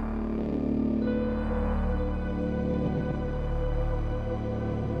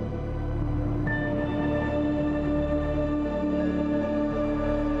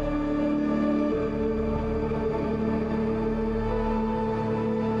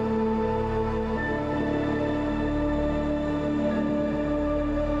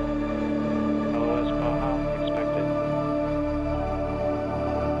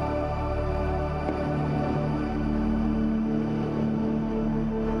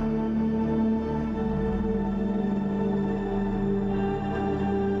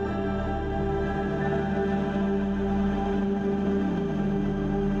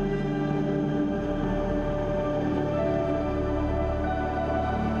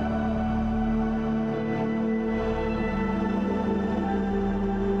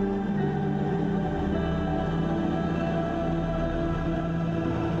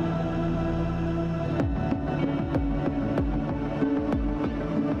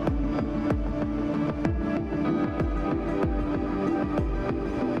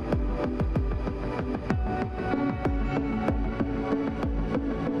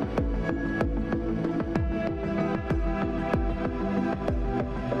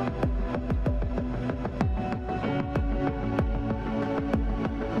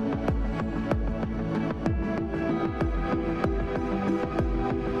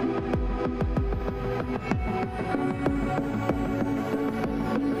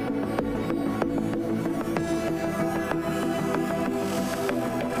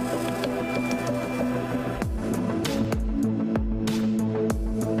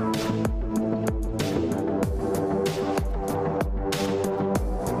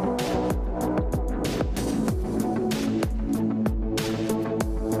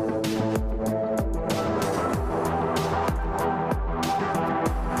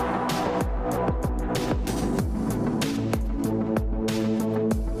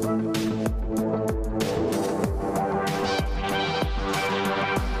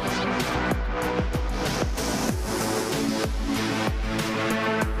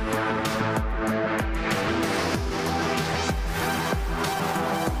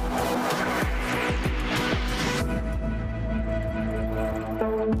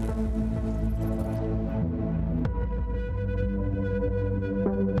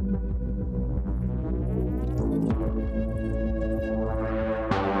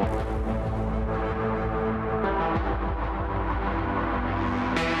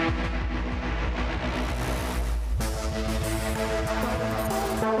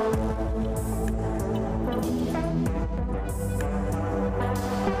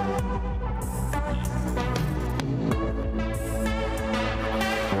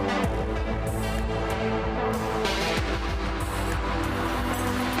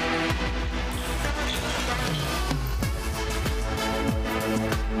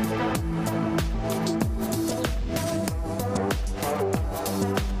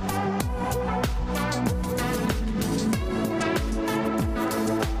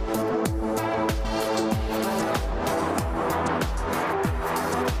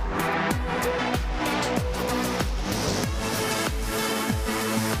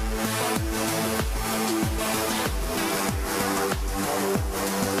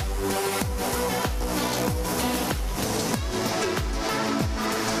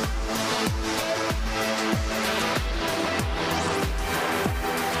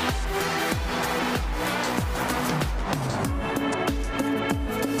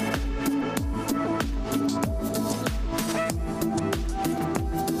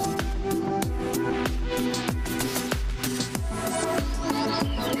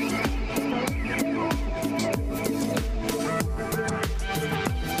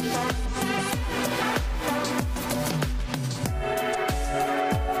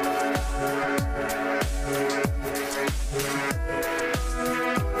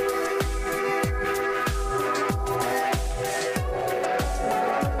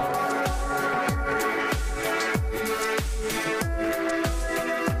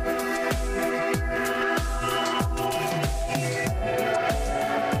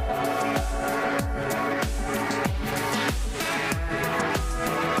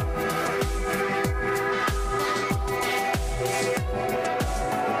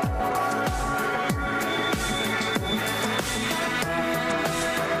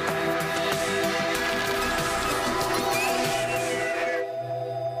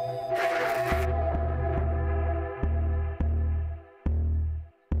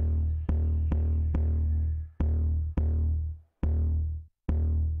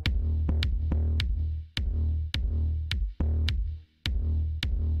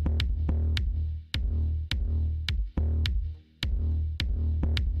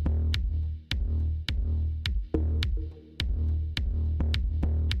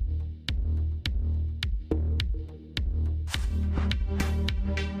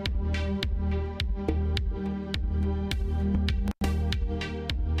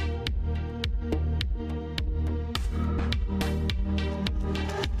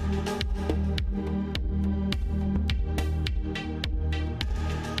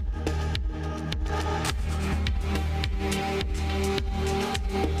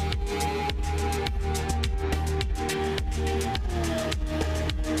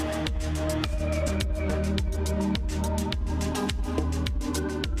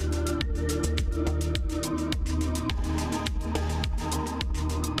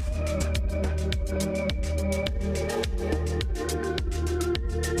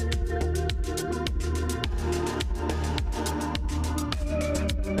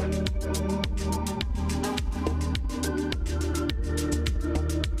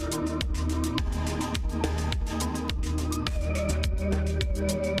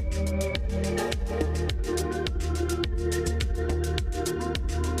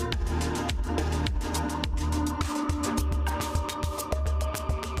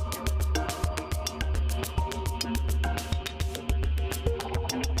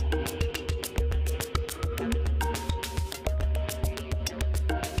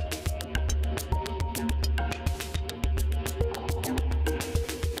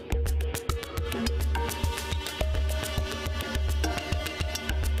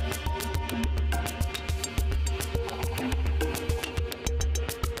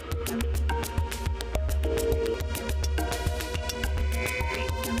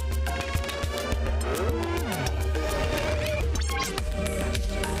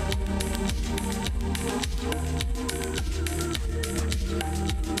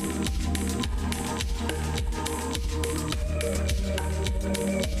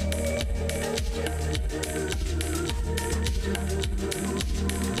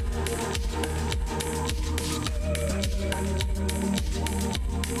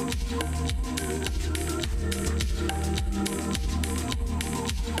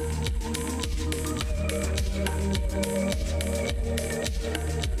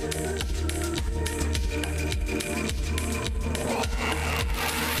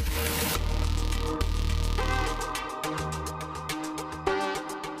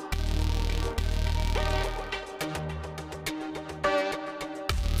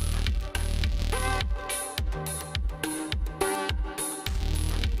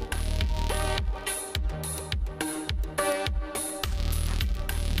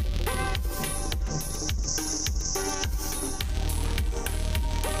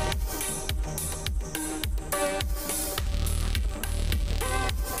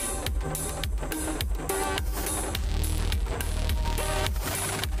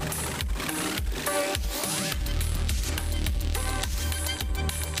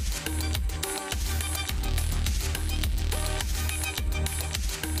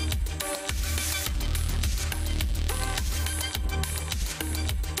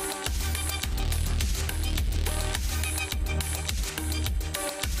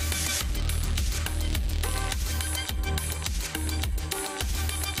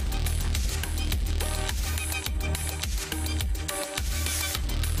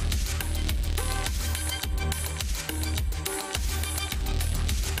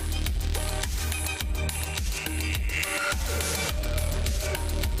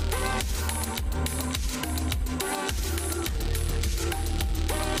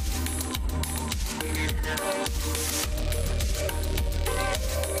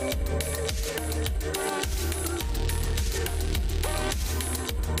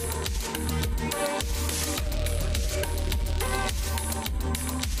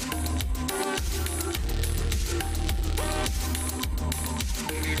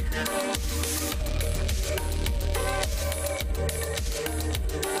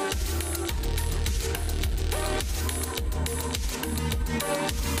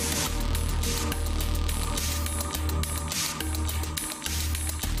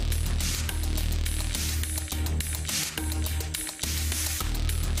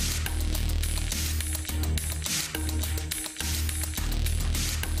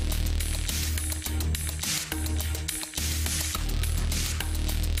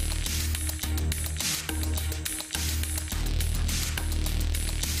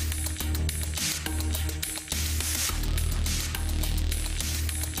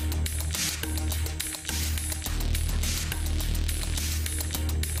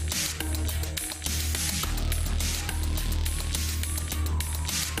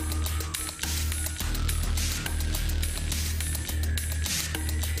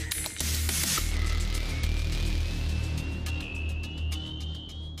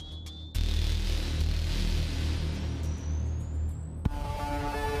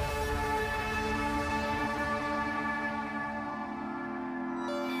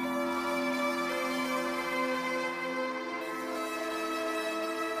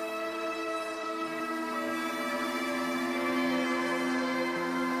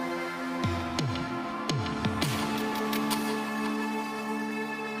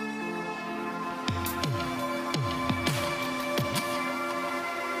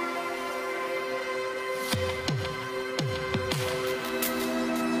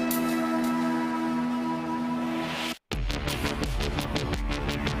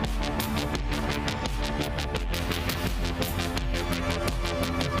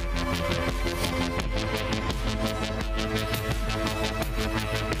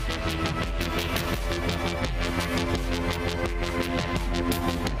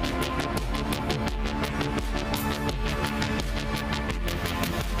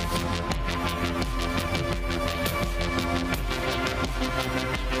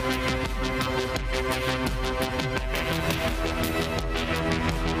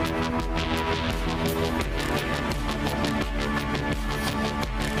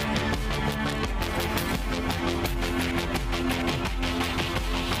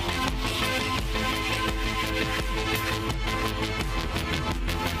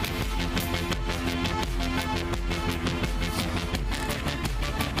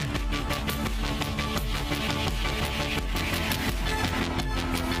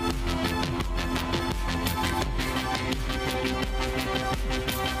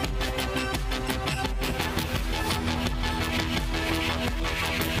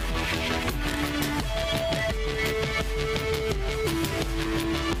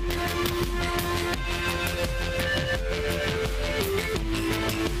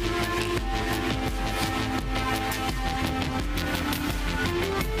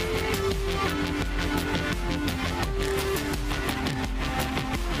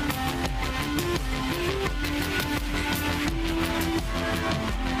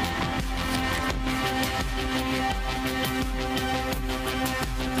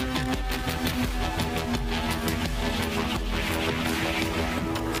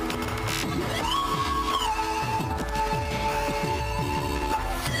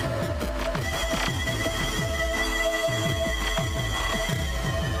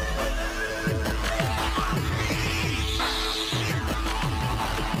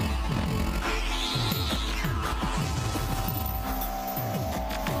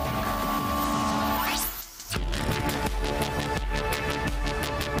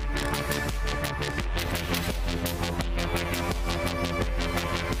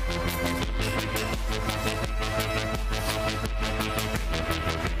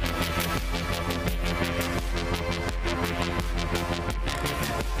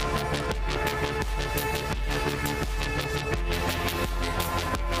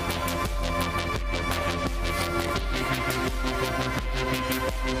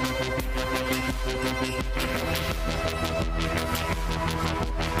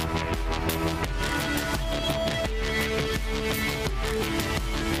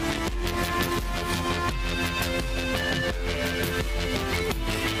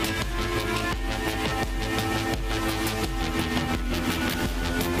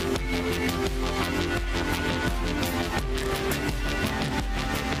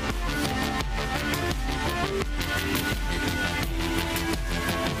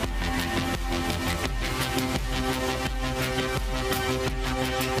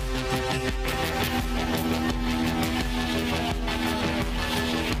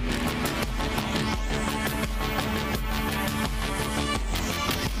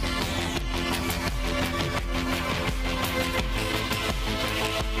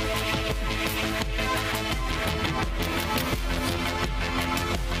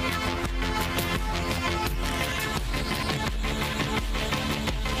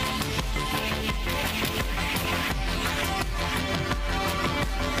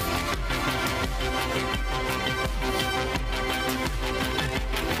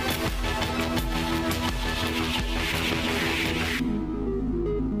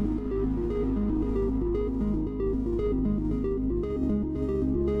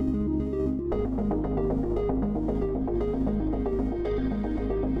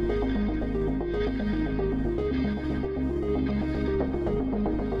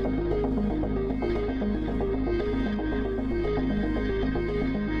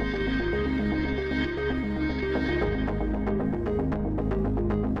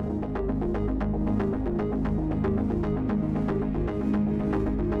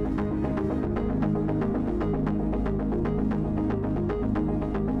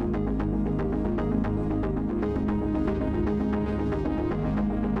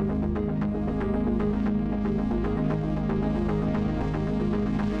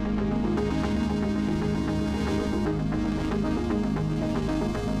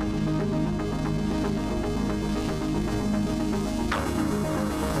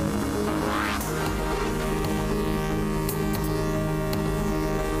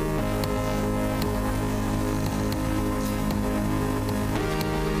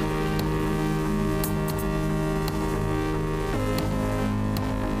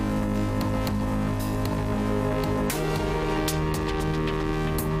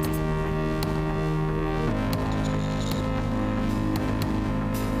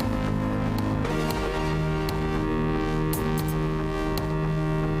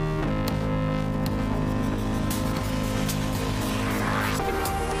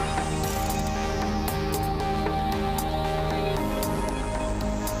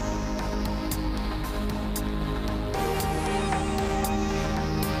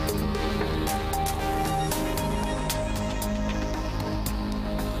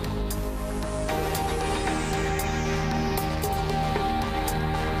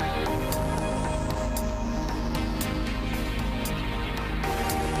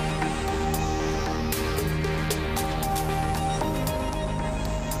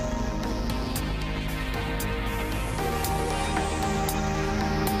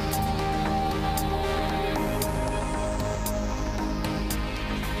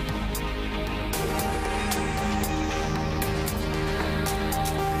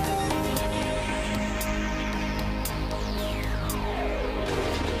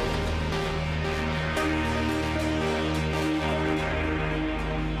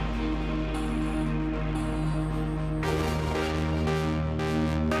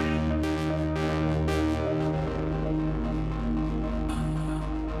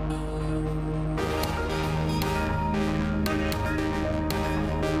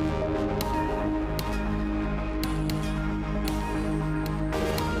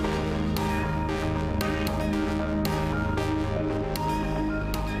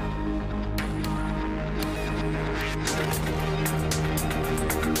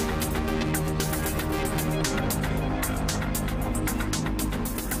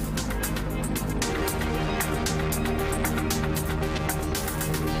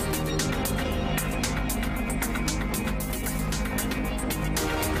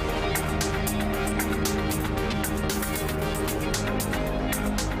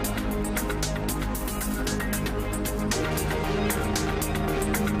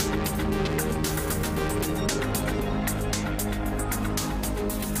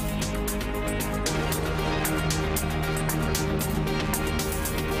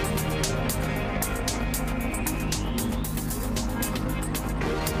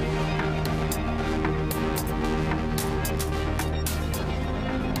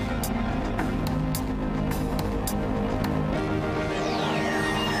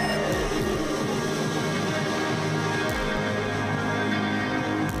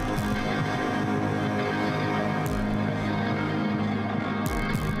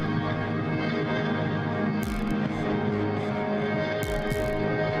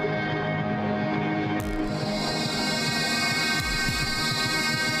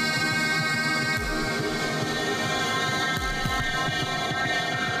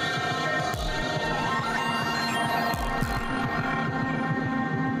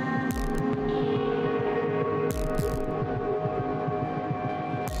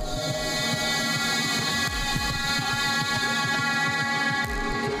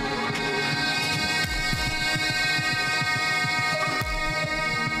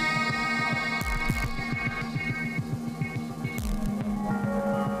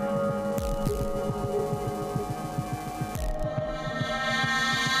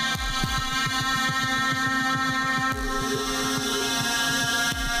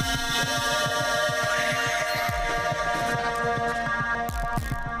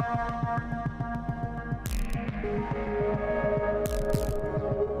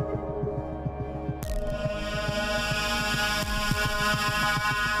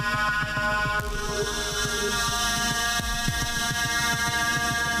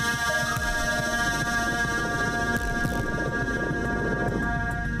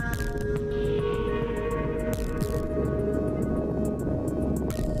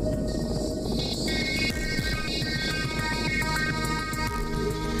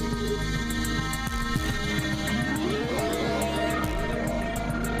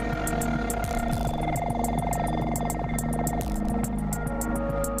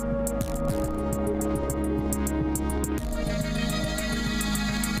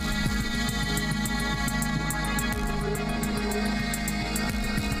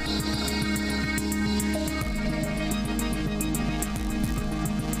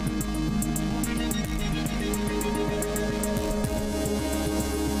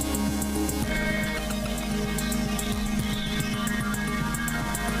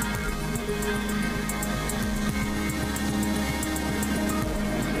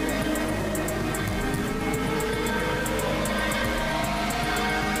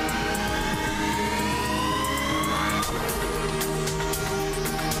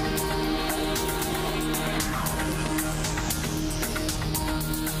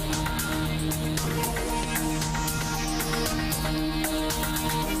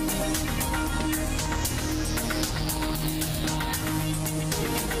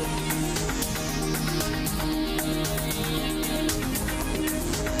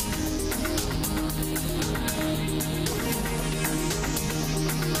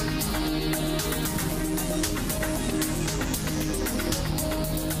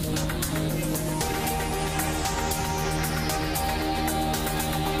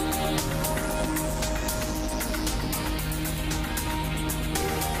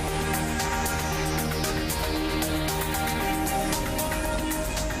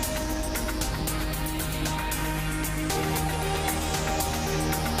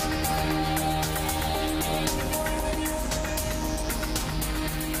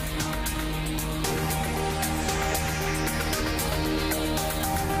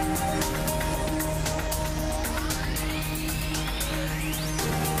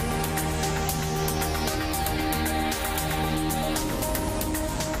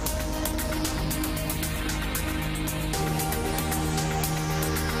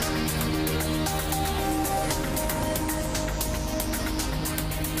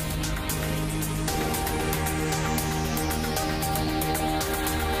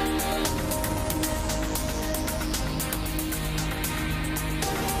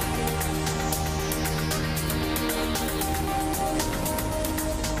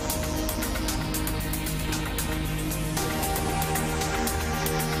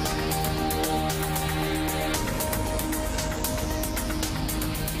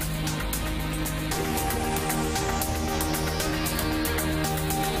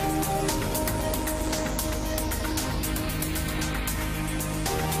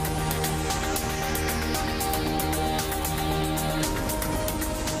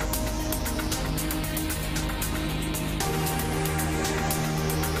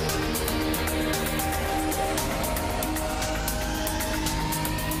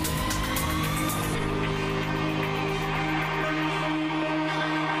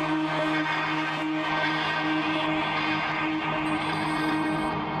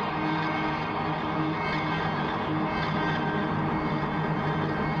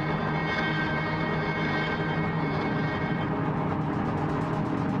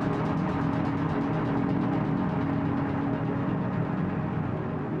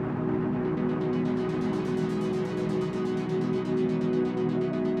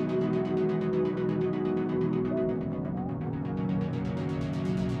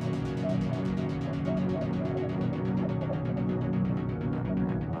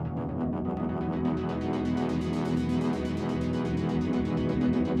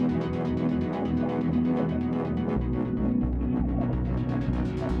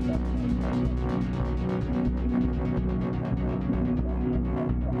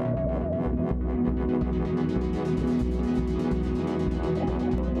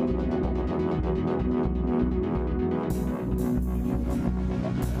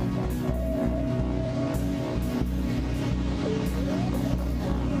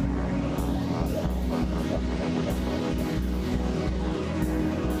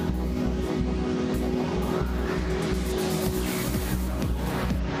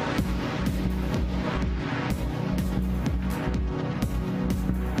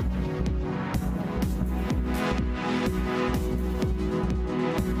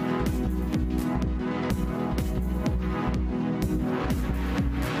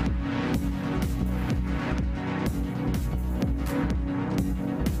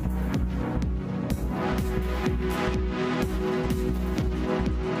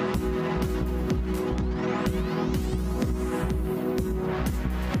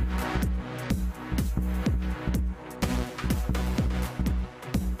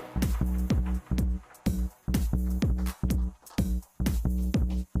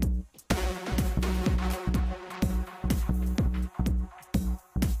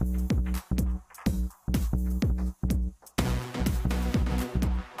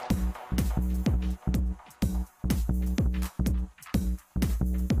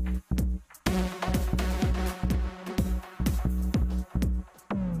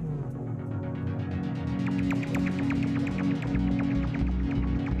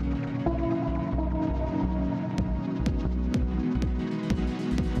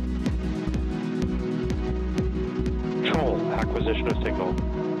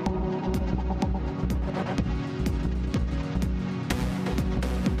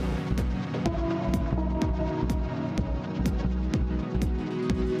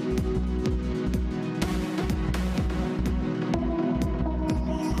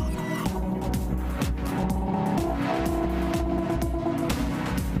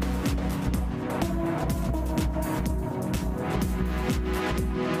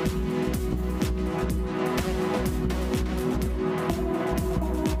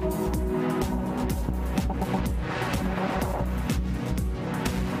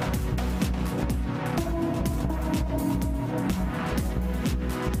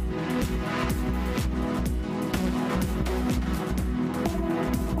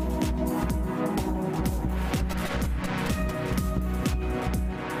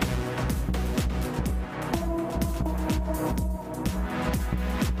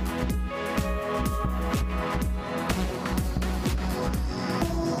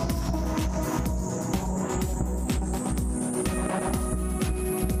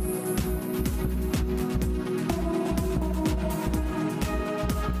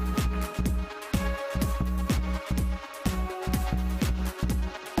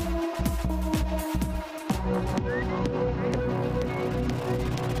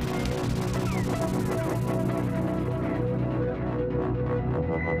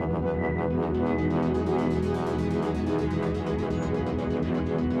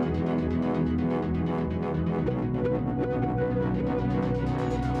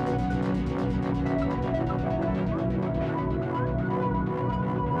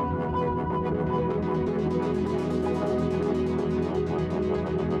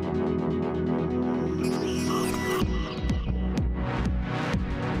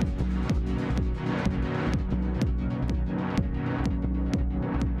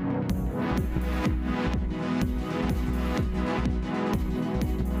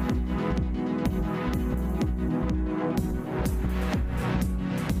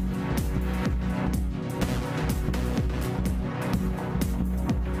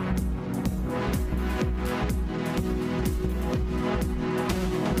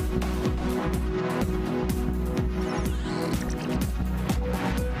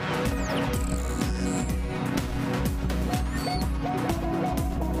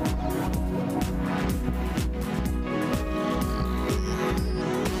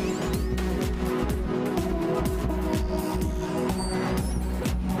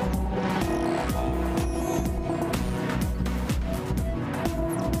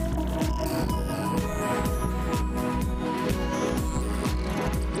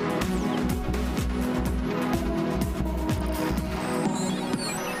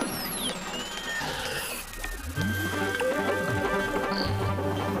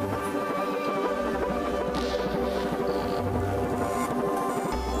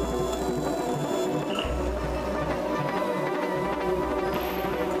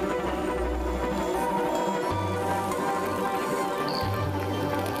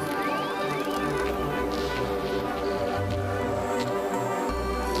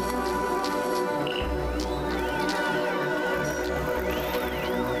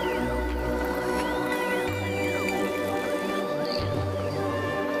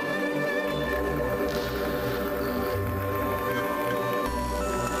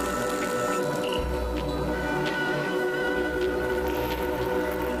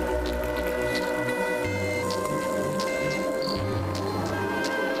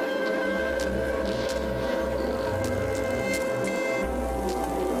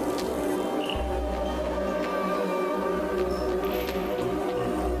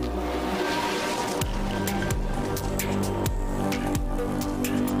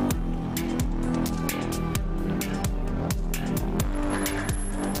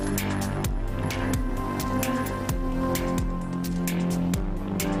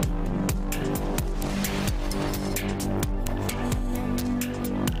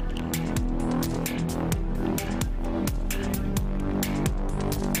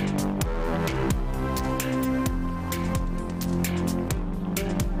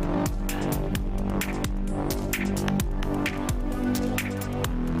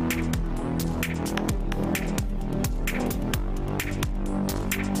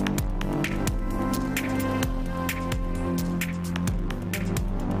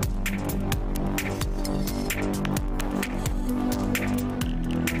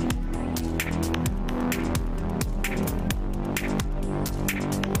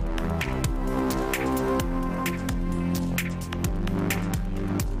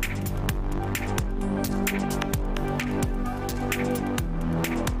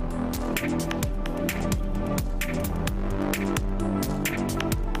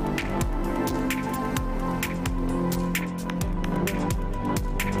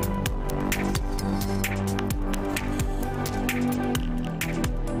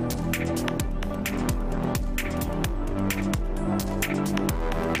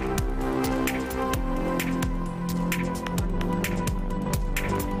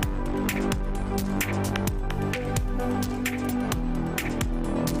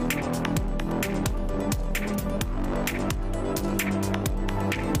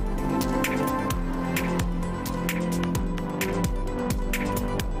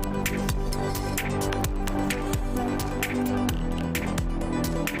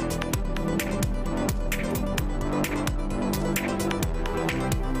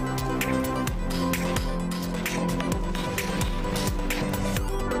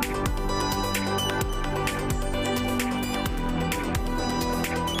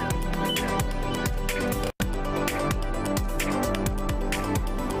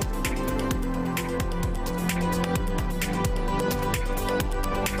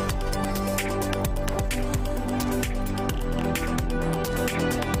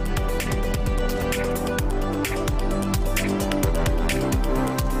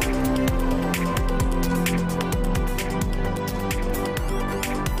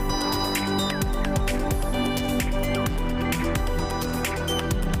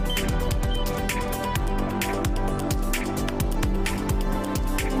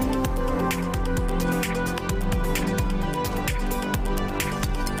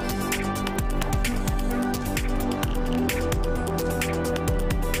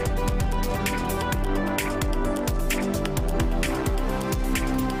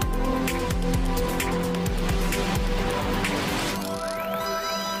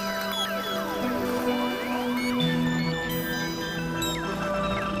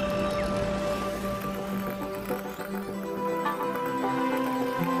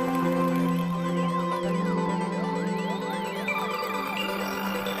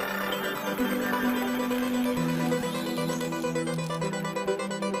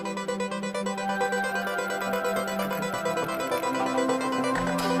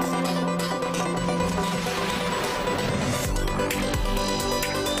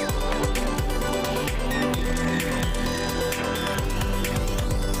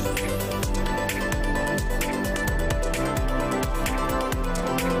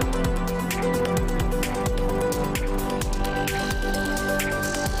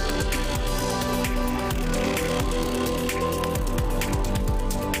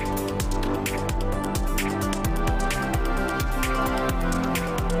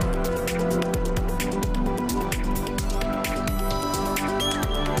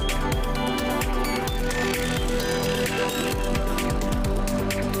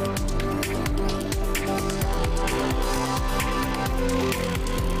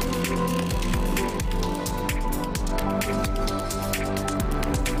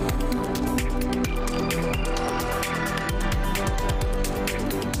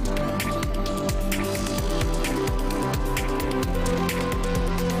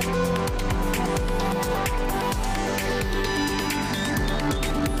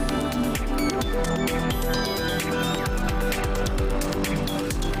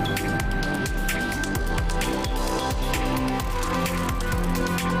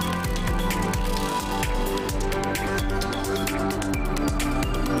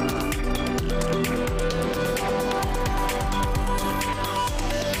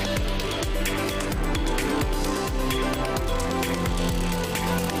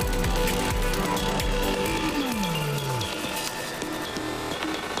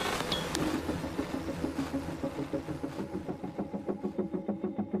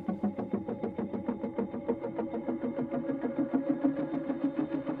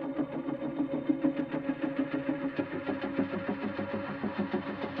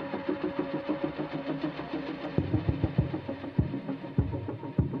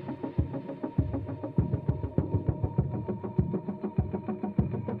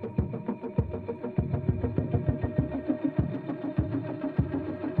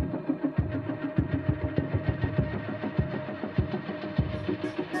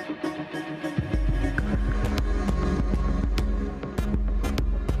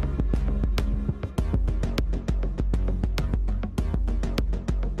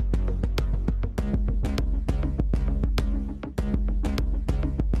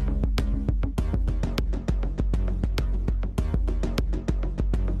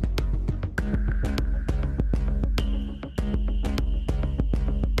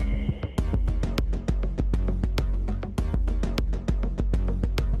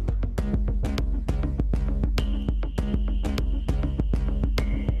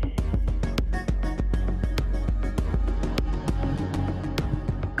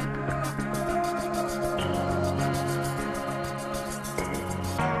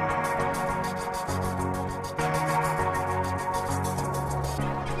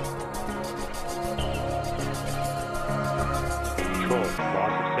 Control,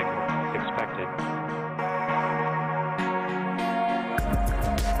 loss of signal expected.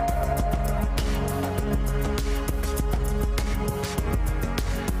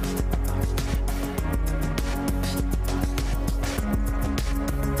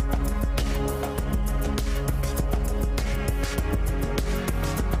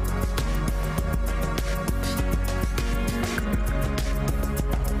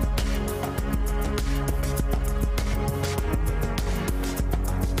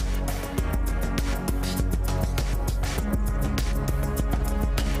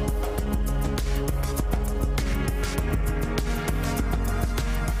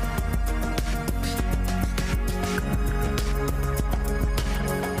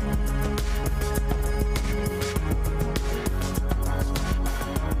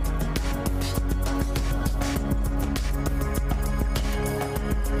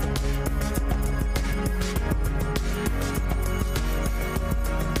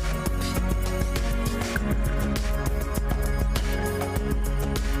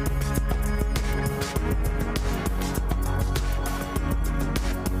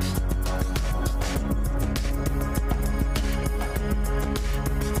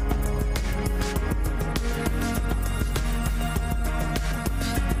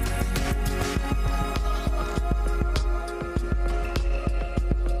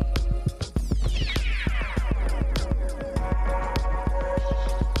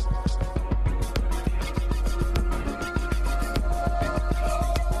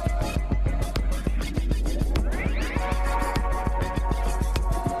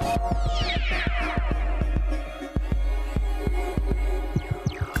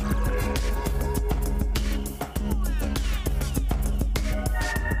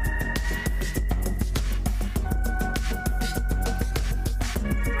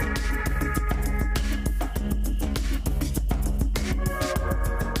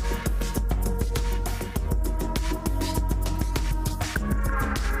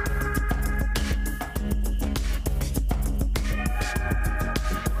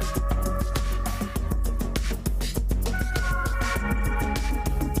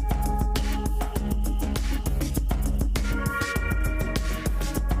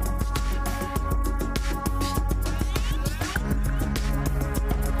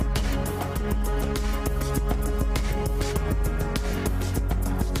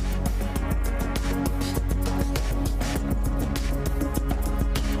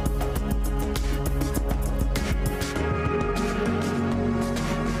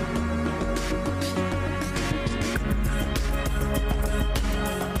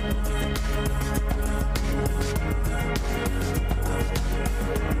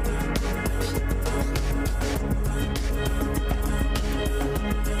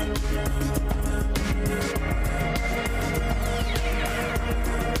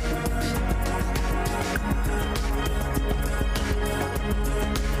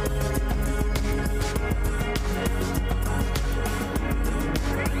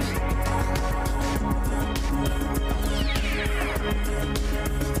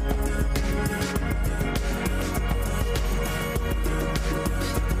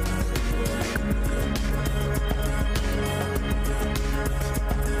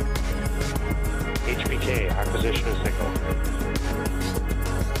 Acquisition of signal.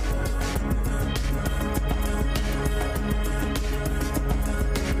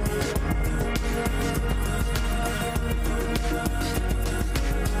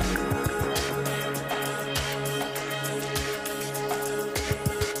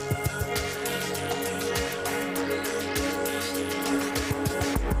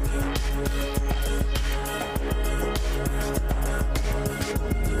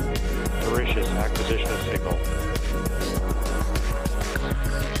 Acquisition of signal.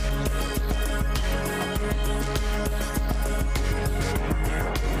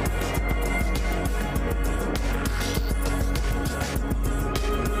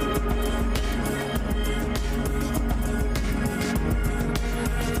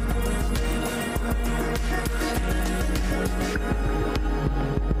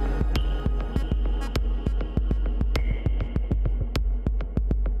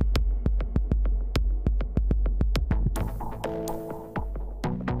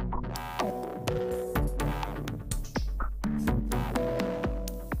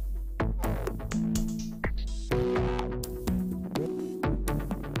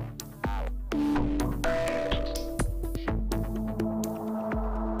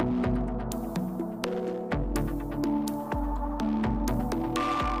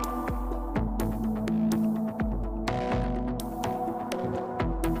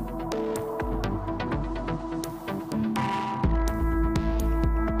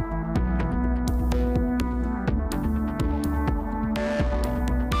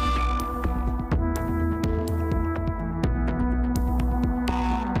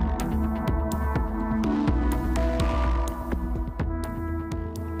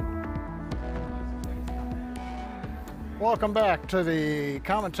 welcome back to the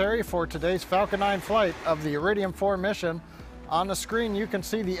commentary for today's Falcon 9 flight of the Iridium-4 mission. On the screen you can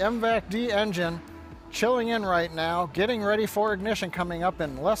see the MVAC-D engine chilling in right now, getting ready for ignition coming up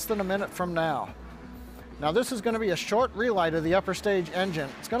in less than a minute from now. Now this is going to be a short relight of the upper stage engine.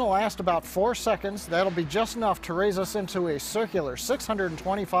 It's going to last about 4 seconds. That'll be just enough to raise us into a circular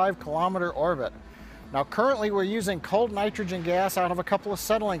 625-kilometer orbit. Now currently we're using cold nitrogen gas out of a couple of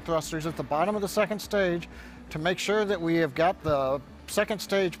settling thrusters at the bottom of the second stage to make sure that we have got the second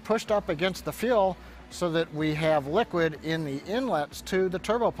stage pushed up against the fuel so that we have liquid in the inlets to the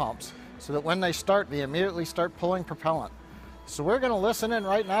turbo pumps, so that when they start, they immediately start pulling propellant. So we're going to listen in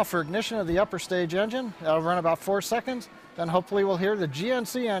right now for ignition of the upper stage engine. That'll run about 4 seconds, then hopefully we'll hear the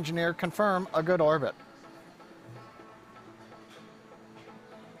GNC engineer confirm a good orbit.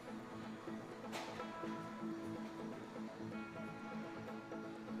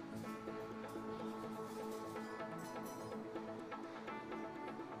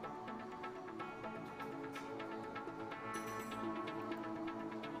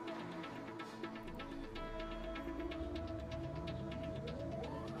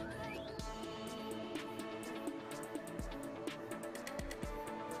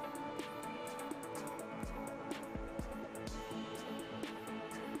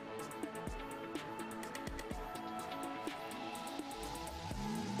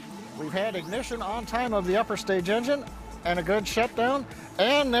 We've had ignition on time of the upper stage engine and a good shutdown.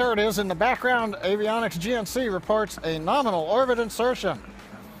 And there it is in the background. Avionics GNC reports a nominal orbit insertion.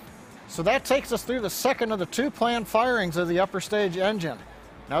 So that takes us through the second of the 2 planned firings of the upper stage engine.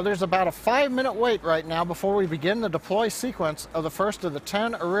 Now there's about a 5-minute wait right now before we begin the deploy sequence of the first of the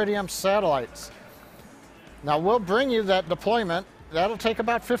 10 Iridium satellites. Now we'll bring you that deployment. That'll take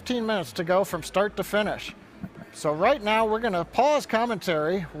about 15 minutes to go from start to finish. So right now we're going to pause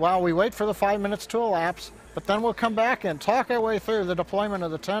commentary while we wait for the 5 minutes to elapse, but then we'll come back and talk our way through the deployment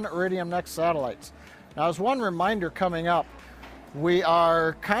of the 10 Iridium Next satellites. Now as one reminder coming up, we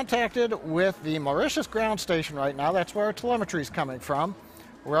are contacted with the Mauritius ground station right now. That's where our telemetry is coming from.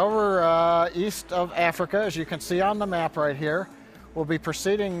 We're over east of Africa, as you can see on the map right here. We'll be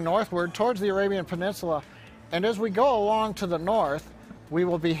proceeding northward towards the Arabian Peninsula, and as we go along to the north, we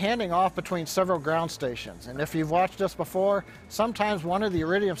will be handing off between several ground stations. And if you've watched us before, sometimes one of the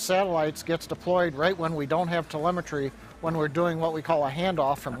Iridium satellites gets deployed right when we don't have telemetry, when we're doing what we call a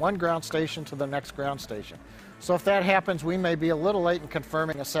handoff from one ground station to the next ground station. So if that happens, we may be a little late in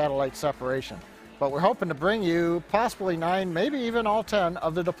confirming a satellite separation. But we're hoping to bring you possibly 9, maybe even all 10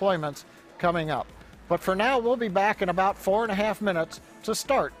 of the deployments coming up. But for now, we'll be back in about 4.5 minutes to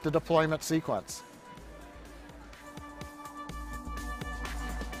start the deployment sequence.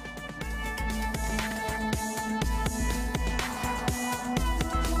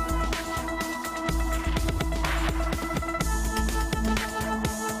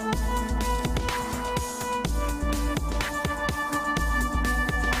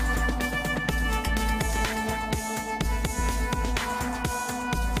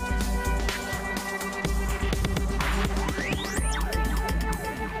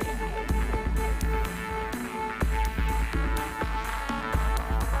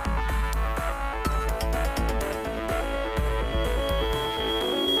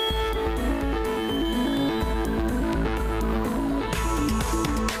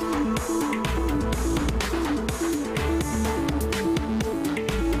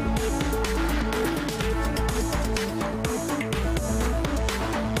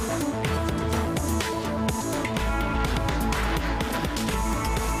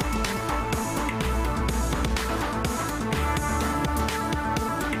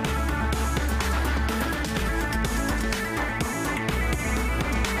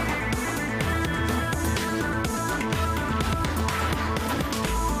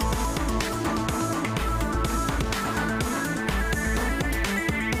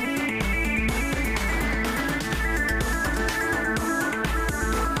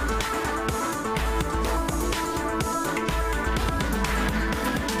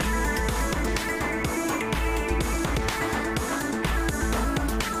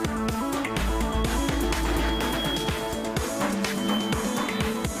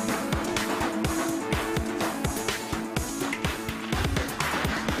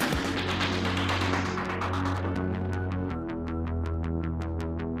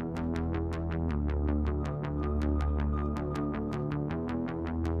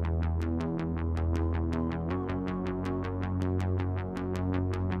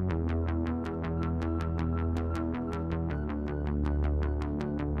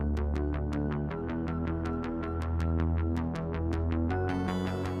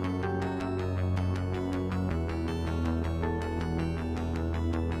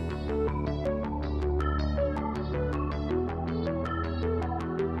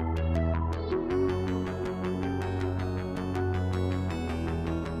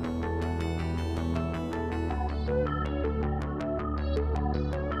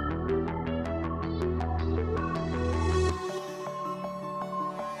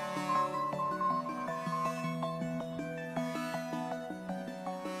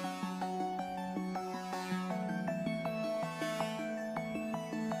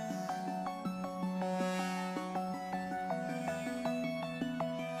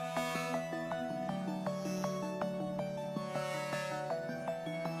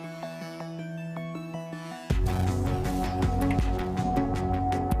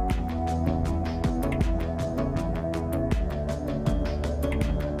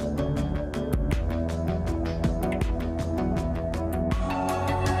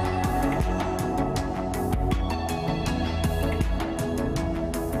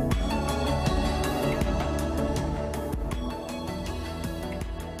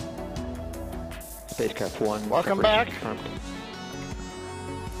 Spacecraft 1. Welcome separation back. confirmed.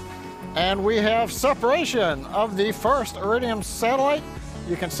 And we have separation of the first Iridium satellite.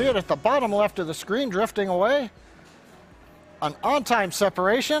 You can see it at the bottom left of the screen drifting away. An on-time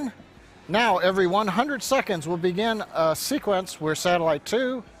separation. Now every 100 seconds will begin a sequence where satellite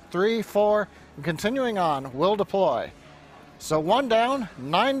 2, 3, 4, and continuing on will deploy. So 1 down,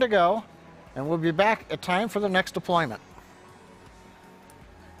 9 to go, and we'll be back at time for the next deployment.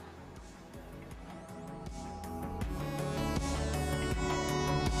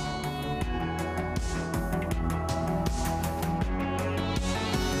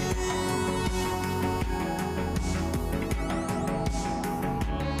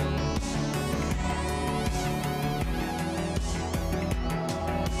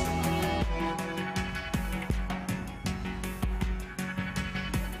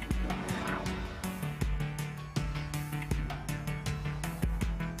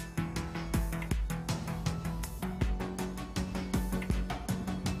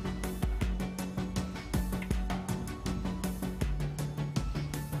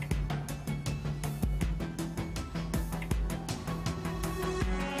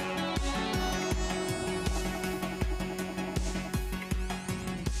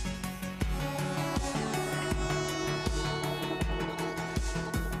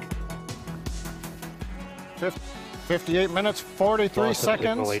 Fif- 58 minutes, 43 Loss of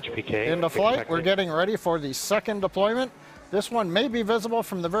signal seconds HPK into flight. expected. We're getting ready for the second deployment. This one may be visible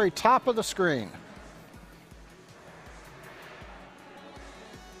from the very top of the screen.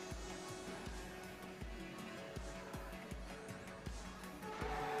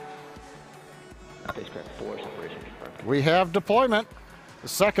 Spacecraft 4 separation confirmed. We have deployment. The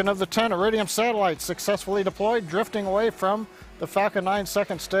second of the 10 Iridium satellites successfully deployed, drifting away from the Falcon 9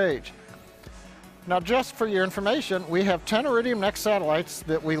 second stage. Now, just for your information, we have 10 Iridium Next satellites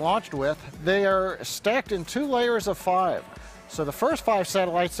that we launched with. They are stacked in 2 layers of 5. So the first 5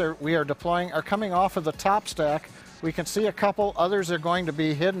 satellites that we are deploying are coming off of the top stack. We can see a couple. Others are going to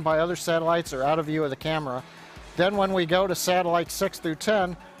be hidden by other satellites or out of view of the camera. Then when we go to satellites 6 through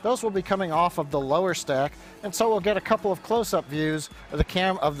 10, those will be coming off of the lower stack. And so we'll get a couple of close-up views of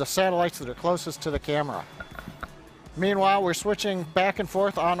the satellites that are closest to the camera. Meanwhile, we're switching back and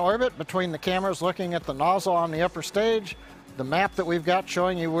forth on orbit between the cameras looking at the nozzle on the upper stage, the map that we've got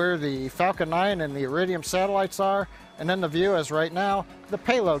showing you where the Falcon 9 and the Iridium satellites are, and then the view as right now, the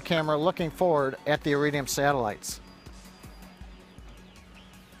payload camera looking forward at the Iridium satellites.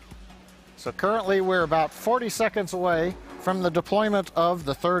 So currently we're about 40 seconds away from the deployment of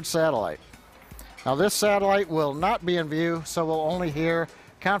the third satellite. Now this satellite will not be in view, so we'll only hear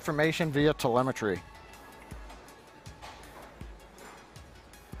confirmation via telemetry.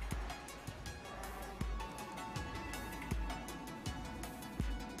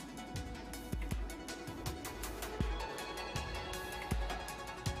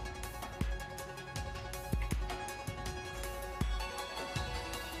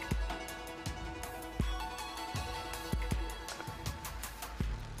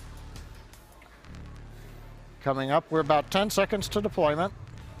 Coming up, we're about 10 seconds to deployment.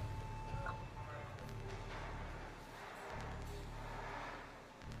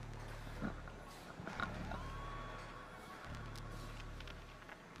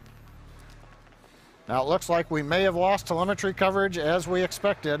 Now it looks like we may have lost telemetry coverage as we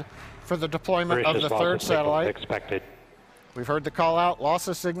expected for the deployment of the third satellite. Expected. We've heard the call out, loss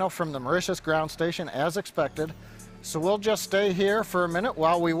of signal from the Mauritius ground station as expected. So we'll just stay here for a minute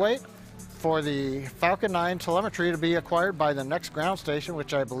while we wait for the Falcon 9 telemetry to be acquired by the next ground station,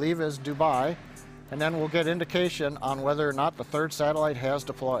 which I believe is Dubai, and then we'll get indication on whether or not the third satellite has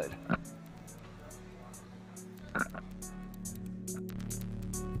deployed.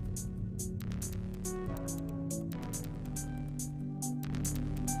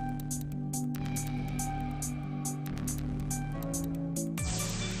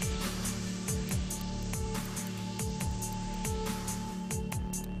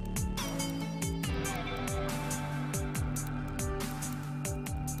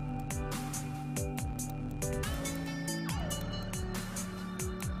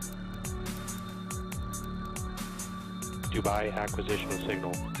 Dubai acquisition of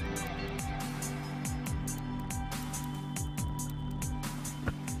signal.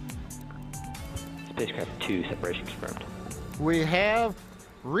 Spacecraft 2 separation confirmed. We have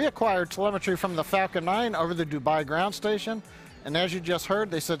reacquired telemetry from the Falcon 9 over the Dubai ground station. And as you just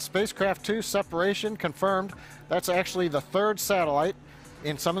heard, they said spacecraft 2 separation confirmed. That's actually the third satellite.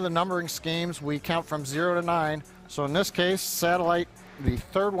 In some of the numbering schemes, we count from 0 to 9. So in this case, satellite, the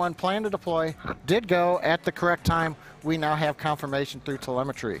third one planned to deploy, did go at the correct time. We now have confirmation through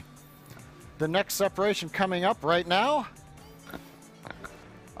telemetry. The next separation coming up right now.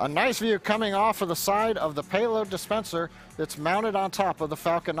 A nice view coming off of the side of the payload dispenser that's mounted on top of the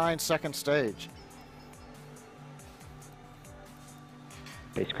Falcon 9 second stage.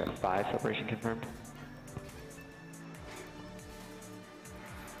 Spacecraft 5 separation confirmed.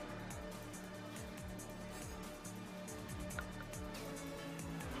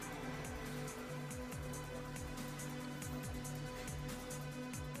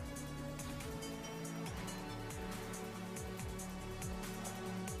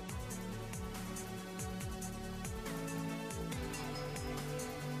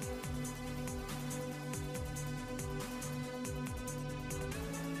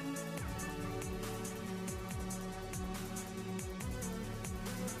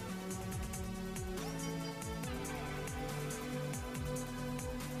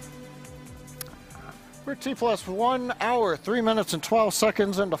 We're T plus 1 hour, 3 minutes and 12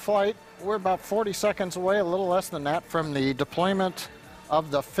 seconds into flight. We're about 40 seconds away, a little less than that, from the deployment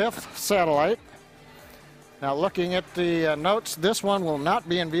of the 5th satellite. Now looking at the notes, this one will not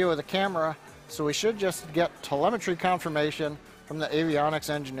be in view of the camera, so we should just get telemetry confirmation from the avionics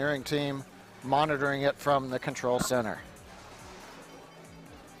engineering team monitoring it from the control center.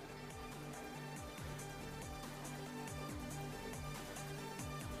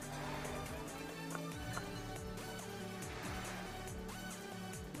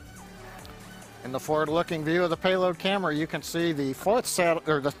 In the forward-looking view of the payload camera, you can see the fourth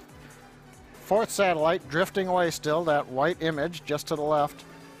satellite drifting away still, that white image just to the left,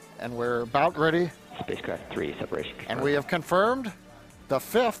 and we're about ready. Spacecraft 3 separation confirmed. And we have confirmed the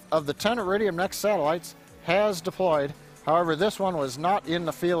 5th of the 10 Iridium Next satellites has deployed. However, this one was not in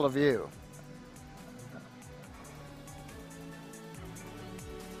the field of view.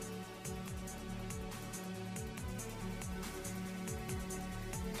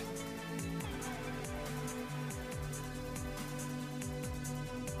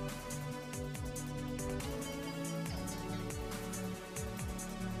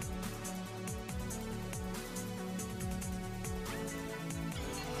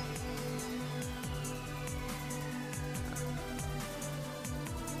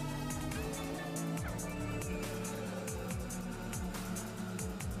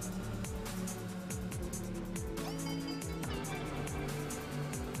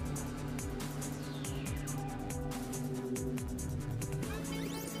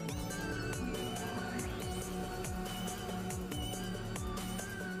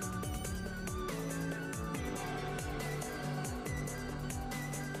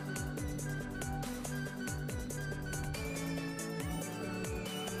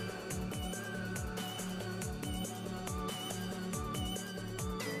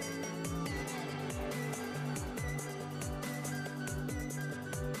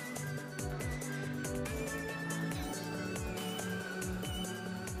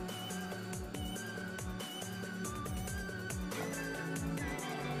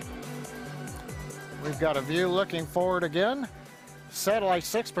 We've got a view looking forward again. Satellite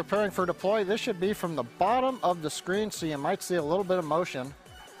 6 preparing for deploy. This should be from the bottom of the screen, so you might see a little bit of motion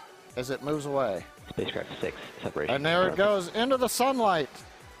as it moves away. Spacecraft 6 separation. And there it confirmed. goes into the sunlight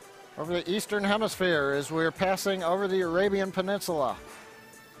over the eastern hemisphere as we're passing over the Arabian Peninsula.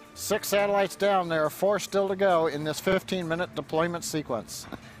 6 satellites down. There are 4 still to go in this 15-minute deployment sequence.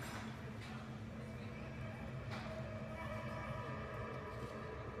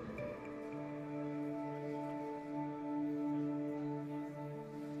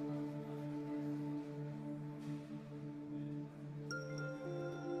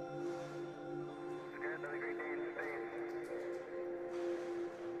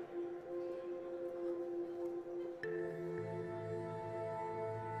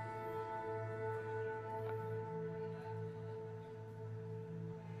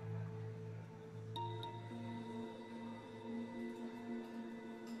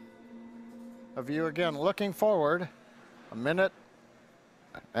 A view again looking forward, a minute,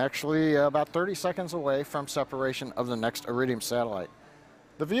 actually about 30 seconds away from separation of the next Iridium satellite.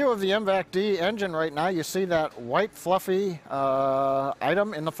 The view of the MVAC-D engine right now, you see that white fluffy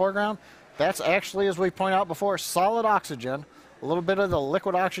item in the foreground? That's actually, as we point out before, solid oxygen. A little bit of the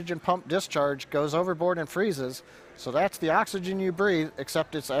liquid oxygen pump discharge goes overboard and freezes. So that's the oxygen you breathe,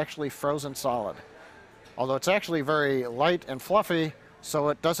 except it's actually frozen solid. Although it's actually very light and fluffy, so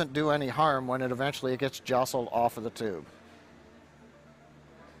it doesn't do any harm when it eventually gets jostled off of the tube.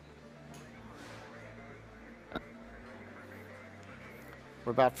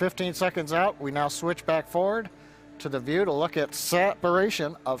 We're about 15 seconds out. We now switch back forward to the view to look at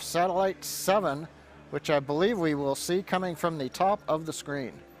separation of satellite 7, which I believe we will see coming from the top of the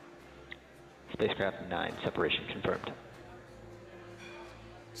screen. Spacecraft 9, separation confirmed.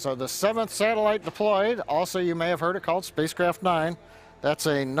 So the 7th satellite deployed, also you may have heard it called Spacecraft 9. That's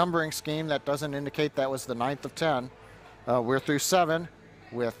a numbering scheme that doesn't indicate that was the 9th of 10. We're through 7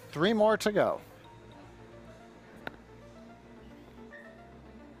 with 3 more to go.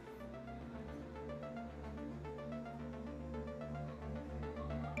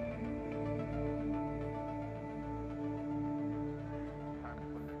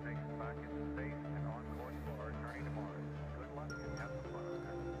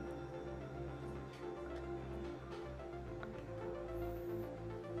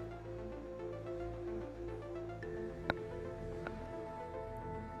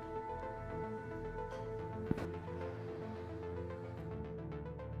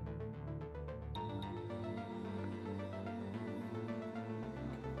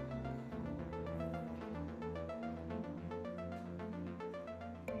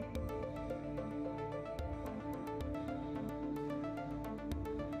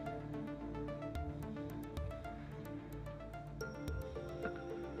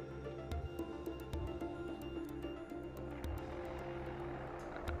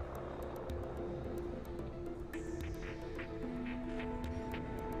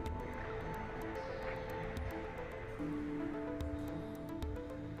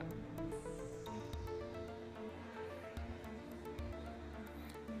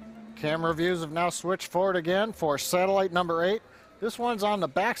 Camera views have now switched forward again for satellite number 8. This one's on the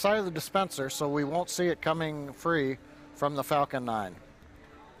back side of the dispenser, so we won't see it coming free from the Falcon 9.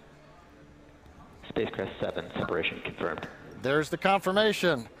 Spacecraft 7, separation confirmed. There's the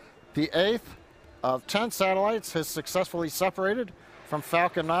confirmation. The 8th of 10 satellites has successfully separated from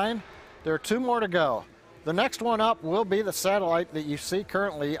Falcon 9. There are 2 more to go. The next one up will be the satellite that you see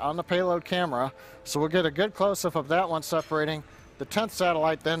currently on the payload camera, so we'll get a good close-up of that one separating. The 10th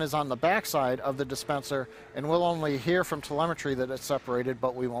satellite then is on the backside of the dispenser, and we'll only hear from telemetry that it's separated,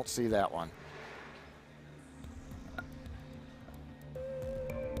 but we won't see that one.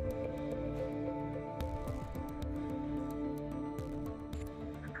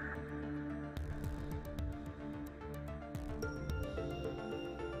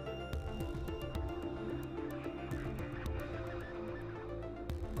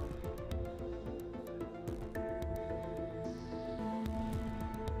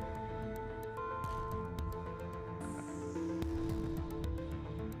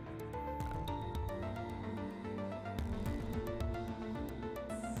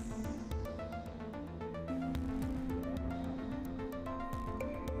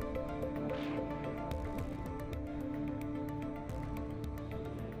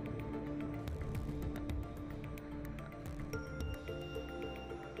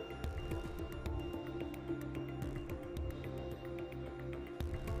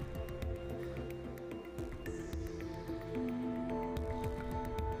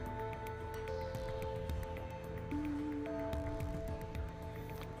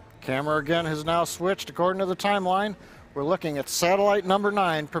 Camera again has now switched according to the timeline. We're looking at satellite number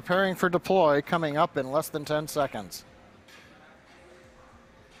 9 preparing for deploy, coming up in less than 10 seconds.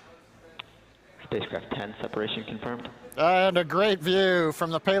 Spacecraft 10, separation confirmed. And a great view from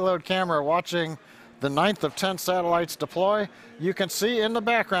the payload camera watching the 9th of 10 satellites deploy. You can see in the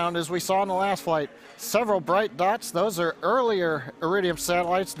background, as we saw in the last flight, several bright dots. Those are earlier Iridium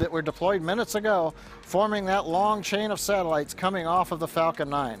satellites that were deployed minutes ago, forming that long chain of satellites coming off of the Falcon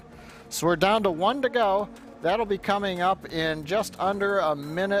 9. So we're down to 1 to go. That'll be coming up in just under a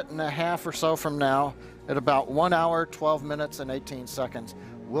minute and a half or so from now at about 1 hour, 12 minutes, and 18 seconds.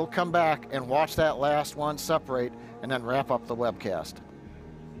 We'll come back and watch that last one separate and then wrap up the webcast.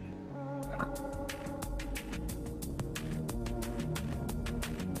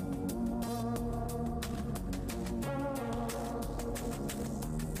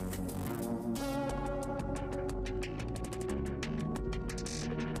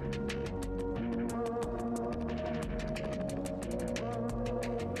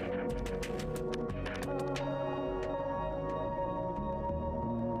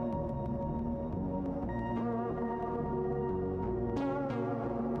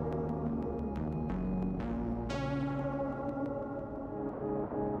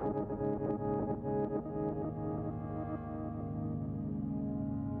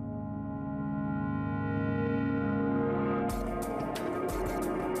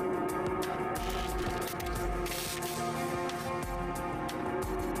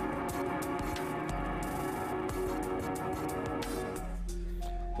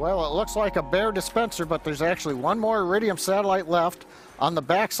 Well, it looks like a bare dispenser, but there's actually one more Iridium satellite left on the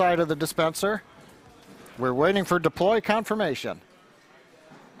back side of the dispenser. We're waiting for deploy confirmation.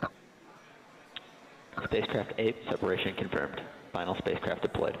 Spacecraft 8, separation confirmed. Final spacecraft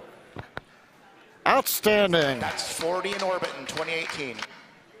deployed. Outstanding. That's 40 in orbit in 2018.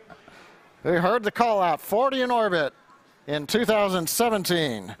 We heard the call out, 40 in orbit in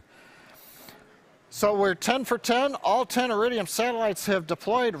 2017. So we're 10 for 10. All 10 Iridium satellites have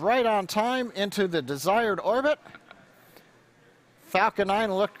deployed right on time into the desired orbit. Falcon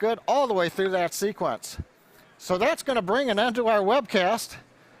 9 looked good all the way through that sequence. So that's going to bring an end to our webcast.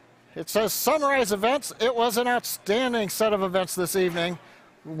 It says summarize events. It was an outstanding set of events this evening.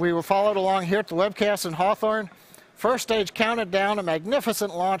 We were followed along here at the webcast in Hawthorne. First stage counted down, a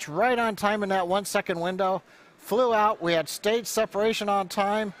magnificent launch right on time in that 1 second window. Flew out, we had stage separation on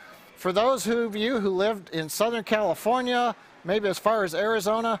time. For those of you who lived in Southern California, maybe as far as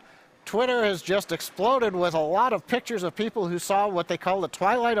Arizona, Twitter has just exploded with a lot of pictures of people who saw what they call the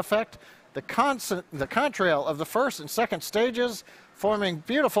twilight effect, the contrail of the first and second stages, forming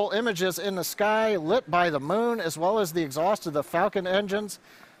beautiful images in the sky lit by the moon as well as the exhaust of the Falcon engines.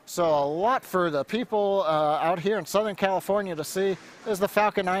 So a lot for the people out here in Southern California to see as the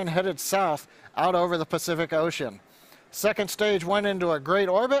Falcon 9 headed south out over the Pacific Ocean. Second stage went into a great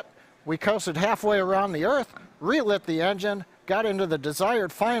orbit. We coasted halfway around the Earth, relit the engine, got into the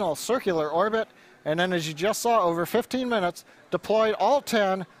desired final circular orbit, and then as you just saw, over 15 minutes, deployed all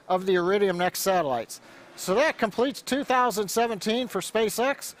 10 of the Iridium Next satellites. So that completes 2017 for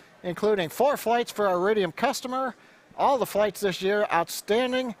SpaceX, including 4 flights for our Iridium customer. All the flights this year,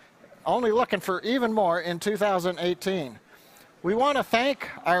 outstanding, only looking for even more in 2018. We want to thank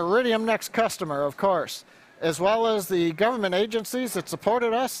our Iridium Next customer, of course, as well as the government agencies that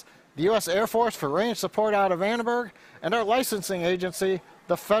supported us, the U.S. Air Force for range support out of Annenberg, and our licensing agency,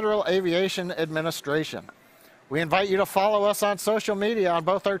 the Federal Aviation Administration. We invite you to follow us on social media on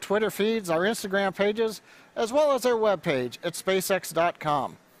both our Twitter feeds, our Instagram pages, as well as our webpage at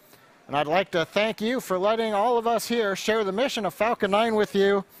spacex.com. And I'd like to thank you for letting all of us here share the mission of Falcon 9 with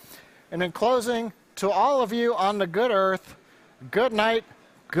you. And in closing, to all of you on the good Earth, good night,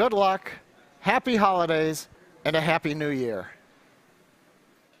 good luck, happy holidays, and a happy new year.